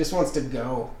us. He just wants to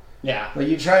go. Yeah. Like,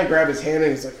 you try and grab his hand,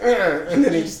 and he's like, and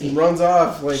then he just runs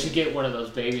off. Like, you should get one of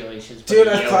those baby leashes. Dude,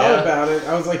 I thought about it.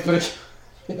 I was like,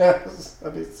 yes,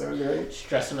 that'd be so great.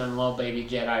 Stressing on a little baby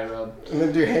Jedi robe. And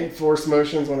then do hate force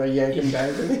motions when I yank him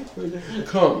back.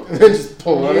 Come. And then just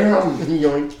pull on him and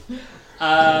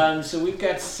yoink. So we've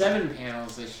got 7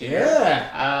 panels this year.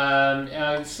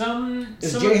 Yeah. Is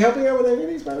Jay helping out with any of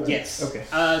these, by the way? Yes. Okay.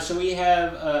 So we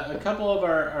have a couple of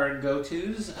our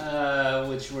go-tos,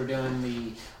 which we're doing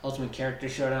the Ultimate Character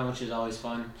Showdown, which is always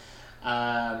fun.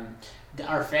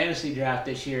 Our fantasy draft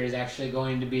this year is actually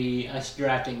going to be us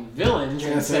drafting villains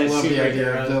instead of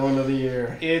superheroes. Villain of the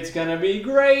year. It's gonna be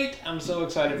great. I'm so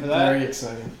excited for that. Very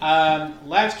exciting.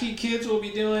 Latchkey Kids will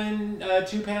be doing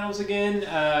 2 panels again.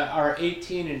 Our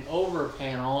 18 and over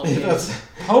panel is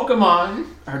Pokemon.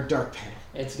 Our dark panel.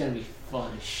 It's gonna be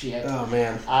fun as shit. Oh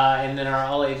man. And then our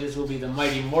all ages will be the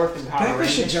Mighty Morphin Power Rangers.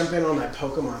 Becca should jump in on that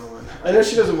Pokemon one. I know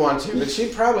she doesn't want to, but she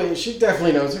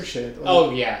definitely knows her shit. Like,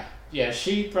 oh yeah. Yeah,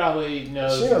 she probably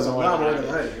knows. She knows a lot more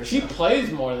than I do. She plays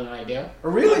more than I do.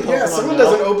 Really? Yeah, someone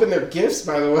doesn't open their gifts,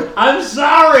 by the way. I'm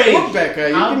sorry! Look, Becca,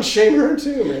 you can shame her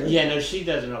too, man. Yeah, no, she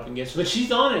doesn't open gifts, but she's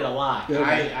on it a lot.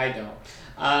 Okay. I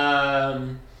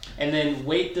don't. And then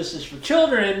Wait, This Is for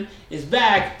Children is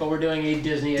back, but we're doing a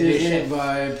Disney edition. Disney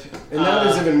vibe. And now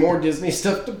there's even more Disney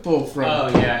stuff to pull from. Oh,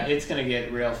 yeah, it's going to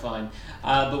get real fun.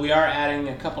 But we are adding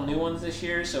a couple new ones this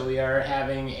year, so we are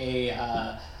having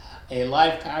a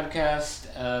live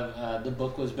podcast of The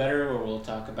Book Was Better, where we'll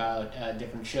talk about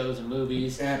different shows and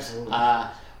movies. Absolutely.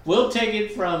 We'll take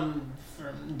it from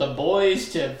The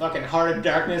Boys to fucking Heart of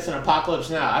Darkness and Apocalypse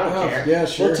Now. I don't care. Yeah,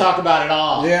 sure. We'll talk about it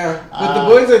all. Yeah, but The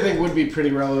Boys I think would be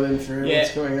pretty relevant for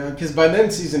what's going on, because by then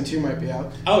season 2 might be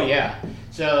out. Oh yeah.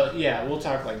 So yeah, we'll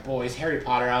talk like Boys. Harry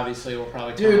Potter obviously will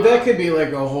probably. Dude, that could be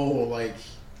like a whole like.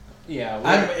 Yeah,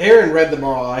 Aaron read them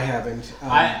all. I haven't.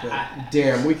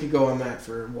 Damn, we could go on that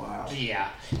for a while. Yeah,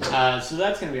 so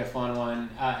that's gonna be a fun one.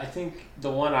 I think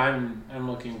the one I'm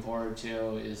looking forward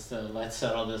to is the Let's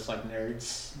Settle This Like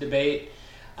Nerds debate,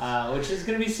 which is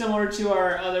gonna be similar to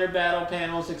our other battle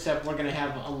panels, except we're gonna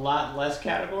have a lot less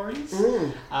categories,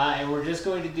 and we're just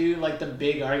going to do like the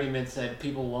big arguments that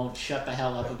people won't shut the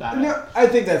hell up about. No, I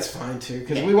think that's fine too,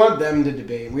 because we want them to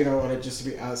debate. We don't want it just to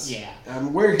be us. Yeah,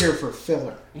 we're here for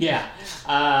filler. Yeah.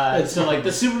 So like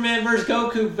the Superman versus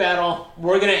Goku battle,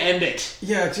 we're gonna end it.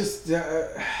 Yeah, just.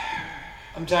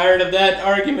 I'm tired of that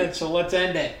argument, so let's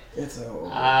end it. It's over.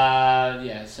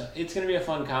 Yeah. So it's gonna be a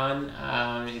fun con.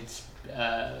 It's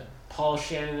Paul,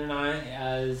 Shannon, and I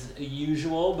as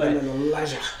usual, but and then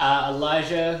Elijah.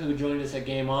 Elijah, who joined us at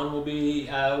Game On, will be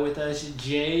with us.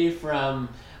 Jay from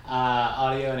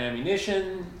Audio and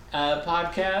Ammunition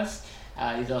podcast.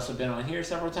 He's also been on here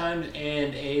several times,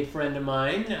 and a friend of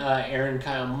mine, Aaron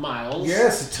Kyle Miles.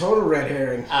 Yes, a total red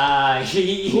herring.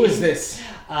 Who is this?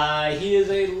 He is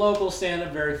a local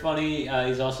stand-up, very funny.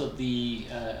 He's also the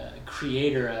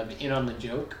creator of In on the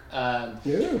Joke.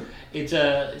 Yeah. It's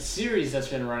a series that's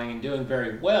been running and doing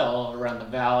very well around the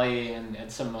Valley and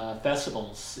at some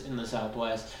festivals in the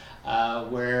Southwest,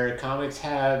 where comics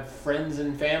have friends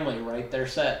and family write their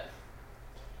set.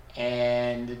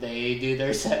 And they do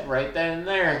their set right then and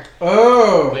there.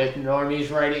 Oh! With normies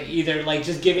writing, either like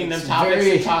just giving them topics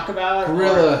to talk about.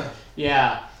 Guerrilla.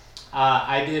 Yeah.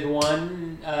 I did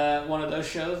one of those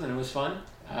shows and it was fun.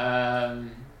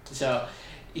 So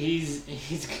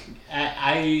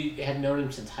I have known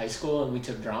him since high school and we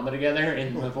took drama together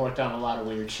and we've worked on a lot of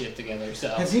weird shit together. So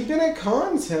has he been at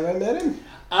cons? Have I met him?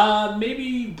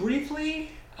 Maybe briefly.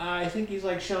 I think he's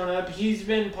like shown up. He's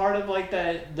been part of like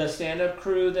the stand-up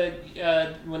crew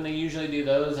that when they usually do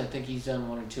those. I think he's done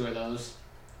 1 or 2 of those.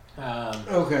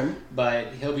 Okay.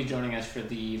 But he'll be joining us for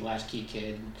the Latchkey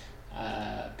Kid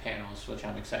panels, which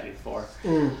I'm excited for.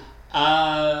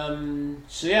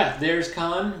 So yeah, there's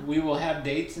Con. We will have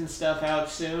dates and stuff out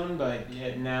soon, but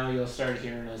now you'll start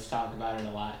hearing us talk about it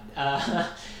a lot.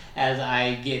 As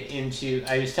I get into,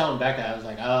 I was telling Becca, I was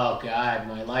like, oh God,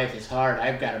 my life is hard.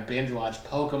 I've got to binge watch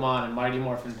Pokemon and Mighty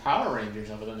Morphin Power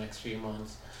Rangers over the next few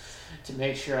months to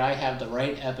make sure I have the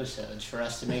right episodes for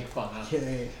us to make fun of.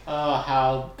 Okay. Oh,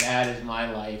 how bad is my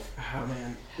life? Oh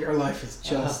man, your life is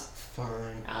just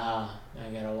fine. I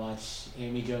gotta watch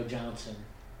Amy Jo Johnson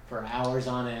for hours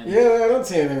on end. Yeah, I don't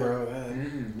see anything wrong with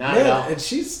that. Not at all. And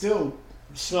she's still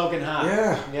smoking hot.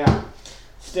 Yeah.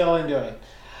 Still into it.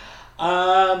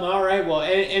 All right. Well,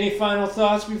 any final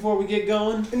thoughts before we get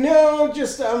going? No,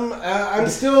 just I'm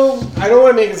still. I don't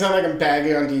want to make it sound like I'm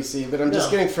bagging on DC, but I'm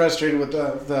just getting frustrated with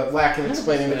the lack of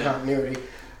explaining the continuity,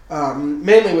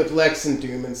 mainly with Lex and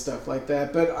Doom and stuff like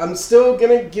that. But I'm still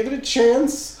gonna give it a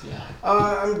chance. Yeah.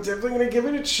 I'm definitely gonna give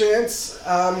it a chance.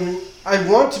 I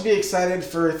want to be excited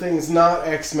for things not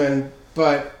X-Men,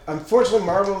 but unfortunately,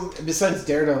 Marvel, besides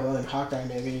Daredevil and Hawkeye,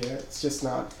 maybe it's just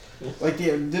not. Like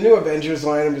the new Avengers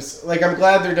line, I'm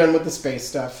glad they're done with the space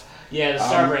stuff. Yeah, the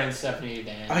Starbrand stuff needed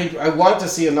to end. I want to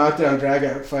see a knockdown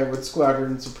drag-out fight with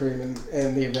Squadron Supreme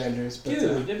and the Avengers. But,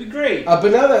 dude, that'd be great. But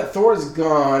now that Thor's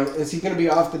gone, is he going to be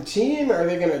off the team? Are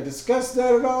they going to discuss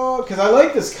that at all? Because I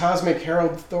like this Cosmic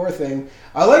Herald Thor thing.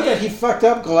 I like that he fucked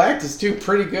up Galactus too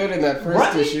pretty good in that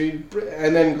first issue,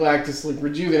 and then Galactus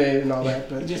rejuvenated and all that.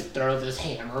 But he just throws this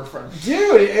hammer from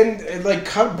dude,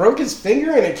 and broke his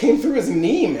finger and it came through his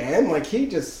knee, man. Like he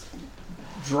just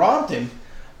dropped him.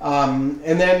 And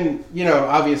then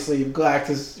obviously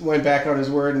Galactus went back on his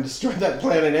word and destroyed that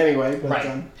planet anyway. But,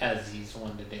 right, as he's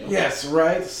wanted to do. Yes,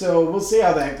 right. So we'll see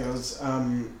how that goes.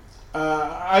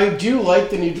 I do like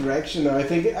the new direction though. I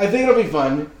think it'll be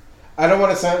fun. I don't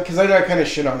want to sound because I know I kind of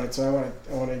shit on it, so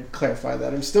I want to clarify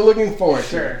that. I'm still looking forward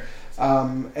to it.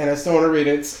 And I still want to read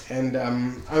it, and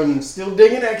I'm still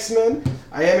digging X-Men.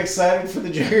 I am excited for the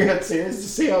Juggernaut series to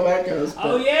see how that goes.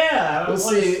 Oh yeah, we'll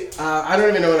see. I don't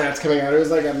even know when that's coming out. It was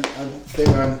like a thing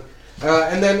on.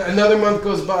 And then another month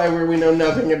goes by where we know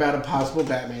nothing about a possible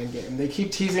Batman game. They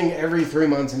keep teasing every 3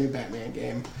 months a new Batman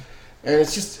game, and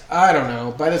it's just I don't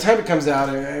know. By the time it comes out,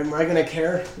 am I gonna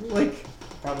care?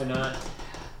 Probably not.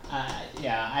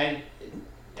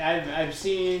 I've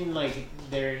seen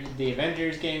the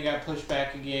Avengers game got pushed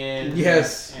back again.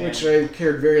 Yes, which I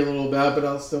cared very little about, but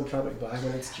I'll still probably buy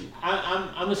when it's cheap.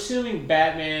 I'm assuming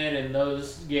Batman and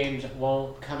those games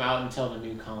won't come out until the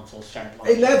new consoles start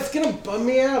launching. And that's gonna bum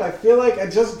me out. I feel like I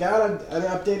just got an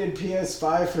updated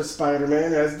PS5 for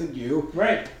Spider-Man, as did you.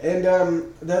 Right. And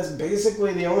that's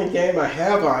basically the only game I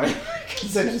have on it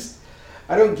because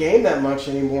I don't game that much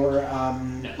anymore.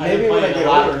 Maybe when I get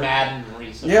older. Madden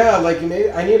recently. Yeah,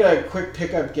 I need a quick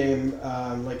pickup game,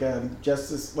 like a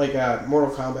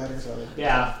Mortal Kombat or something.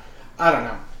 Yeah. I don't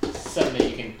know. Something that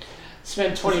you can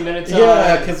spend 20 minutes on.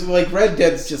 Yeah, because Red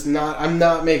Dead's just I'm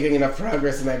not making enough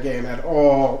progress in that game at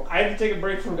all. I had to take a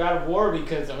break from God of War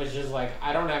because I was just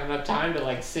I don't have enough time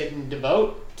to sit and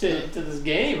devote to this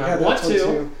game. Yeah, I want to.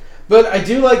 Too. But I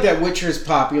do like that Witcher's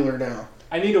popular now.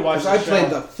 I need to watch the show. I played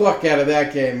the fuck out of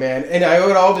that game, man. And I owe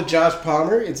it all to Josh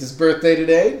Palmer. It's his birthday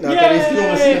today. Not that he's going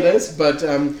to listen to this, but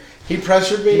he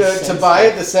pressured me to buy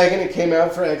it the second it came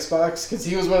out for Xbox because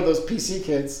he was one of those PC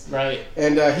kids. Right.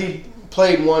 And he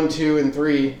played 1, 2, and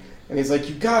 3. And he's like,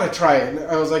 you got to try it. And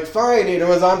I was like, fine. And it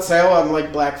was on sale on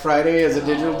Black Friday as a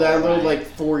digital download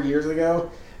 4 years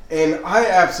ago. And I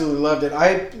absolutely loved it.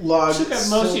 I logged. Took up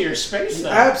most of your space, though.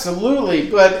 Absolutely,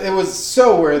 but it was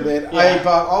so worth it. Yeah. I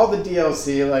bought all the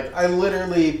DLC. I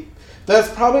literally.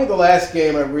 That's probably the last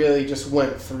game I really just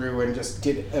went through and just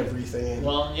did everything in.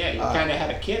 Well, yeah, you kind of had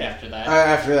a kid after that.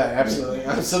 After that,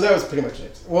 absolutely. So that was pretty much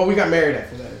it. Well, we got married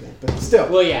after that, I think, but still.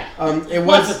 Well, yeah. It was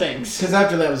lots of things. Because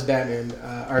after that was Batman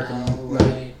Arkham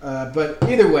Knight. But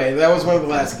either way, that was one of the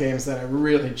last games that I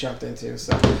really jumped into.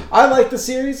 So I like the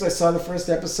series. I saw the first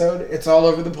episode. It's all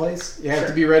over the place. You have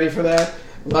to be ready for that.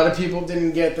 A lot of people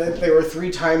didn't get that. There were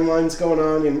 3 timelines going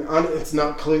on, and it's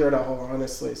not clear at all,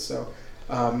 honestly. So,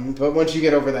 but once you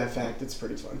get over that fact, it's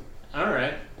pretty fun. All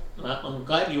right. Well, I'm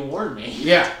glad you warned me.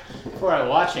 Yeah. Before I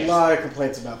watch it. A lot of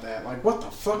complaints about that. What the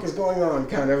fuck is going on,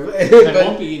 kind of. I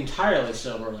won't be entirely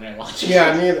sober when I watch it.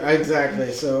 Yeah,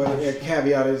 exactly. So a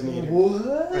caveat is needed.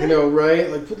 What? I know, right?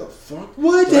 What the fuck?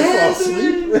 What happened? I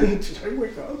fall asleep? I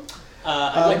wake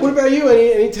up. What about you?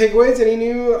 Any takeaways? Any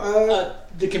new...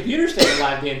 The computer stayed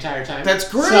alive the entire time. That's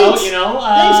great. So,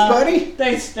 thanks, buddy.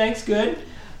 Thanks, good.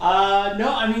 No,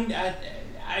 I mean,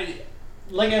 I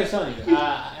like I was telling you,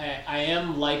 I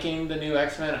am liking the new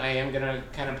X-Men. I am gonna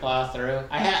kind of plow through.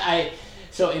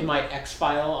 So in my X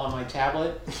file on my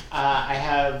tablet, I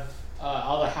have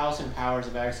all the House and Powers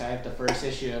of X. I have the first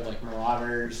issue of like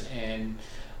Marauders and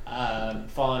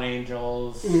Fallen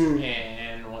Angels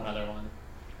and one other one.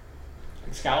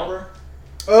 Excalibur.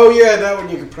 Oh yeah, that one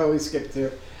you could probably skip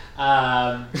too.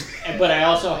 But I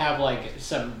also have like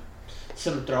some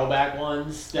throwback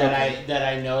ones that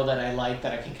I know that I like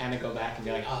that I can kind of go back and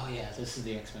be like, oh yeah, this is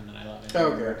the X-Men that I love.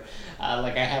 Okay.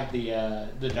 Like I have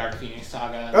the Dark Phoenix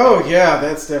saga. Oh yeah,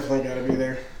 that's definitely got to be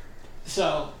there.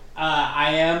 So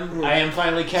I am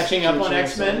finally catching up on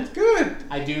X-Men. Good.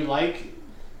 I do like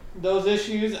those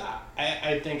issues.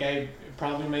 I think I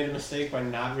probably made a mistake by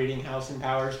not reading House and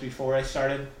Powers before I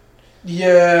started.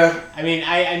 Yeah. I mean,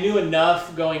 I knew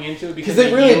enough going into it because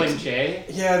they really, you and Jay.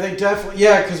 Yeah, they definitely...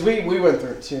 Yeah, because we went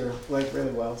through it too, like,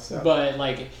 really well, so... But,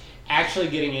 like, actually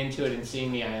getting into it and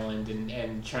seeing the island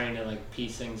and trying to, like,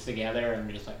 piece things together,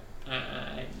 I'm just like,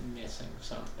 I'm missing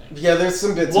something. Yeah, there's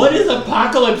some bits... What is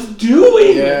Apocalypse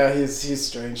doing? Yeah, he's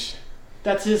strange.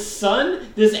 That's his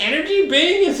son? This energy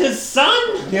being is his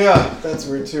son? Yeah, that's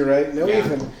weird too, right? No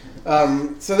Ethan.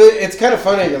 So it's kind of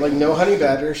funny, like, no Honey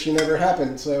Badger, she never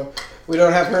happened, so... We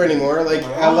don't have her anymore. Like,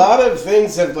 a lot of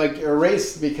things have, like,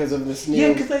 erased because of this new...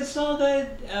 Yeah, because I saw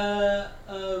that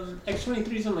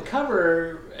X-23's on the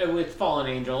cover with Fallen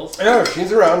Angels. Oh,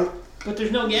 she's around. But there's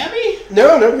no Gabby?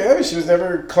 No Gabby. She was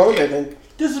never cloned, I think.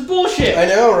 This is bullshit. I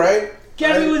know, right?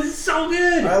 Gabby was so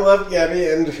good. I love Gabby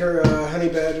and her Honey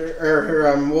Badger, or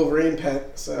her Wolverine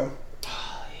pet, so...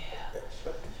 Oh, yeah.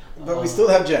 But we still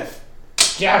have Jeff.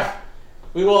 Jeff!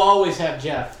 We will always have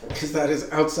Jeff. Because that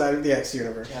is outside of the X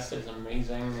universe. Jeff is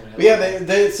amazing. But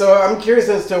yeah, so I'm curious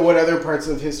as to what other parts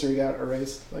of history got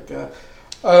erased. Like, yeah,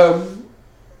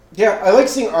 I like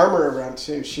seeing Armor around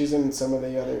too. She's in some of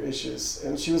the other issues,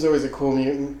 and she was always a cool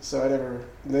mutant. So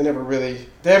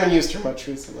they haven't used her much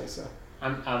recently. So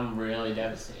I'm really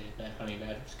devastated that Honey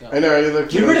Badger's gone. I know you look.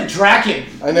 Get rid of Draken.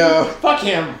 I know. Fuck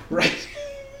him. Right.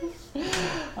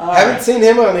 Haven't seen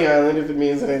him on the island. If it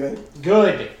means anything.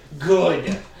 Good.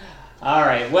 All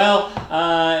right. Well,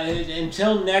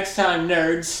 until next time,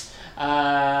 nerds.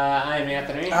 I'm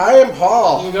Anthony. I am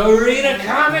Paul. You go read a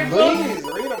comic book.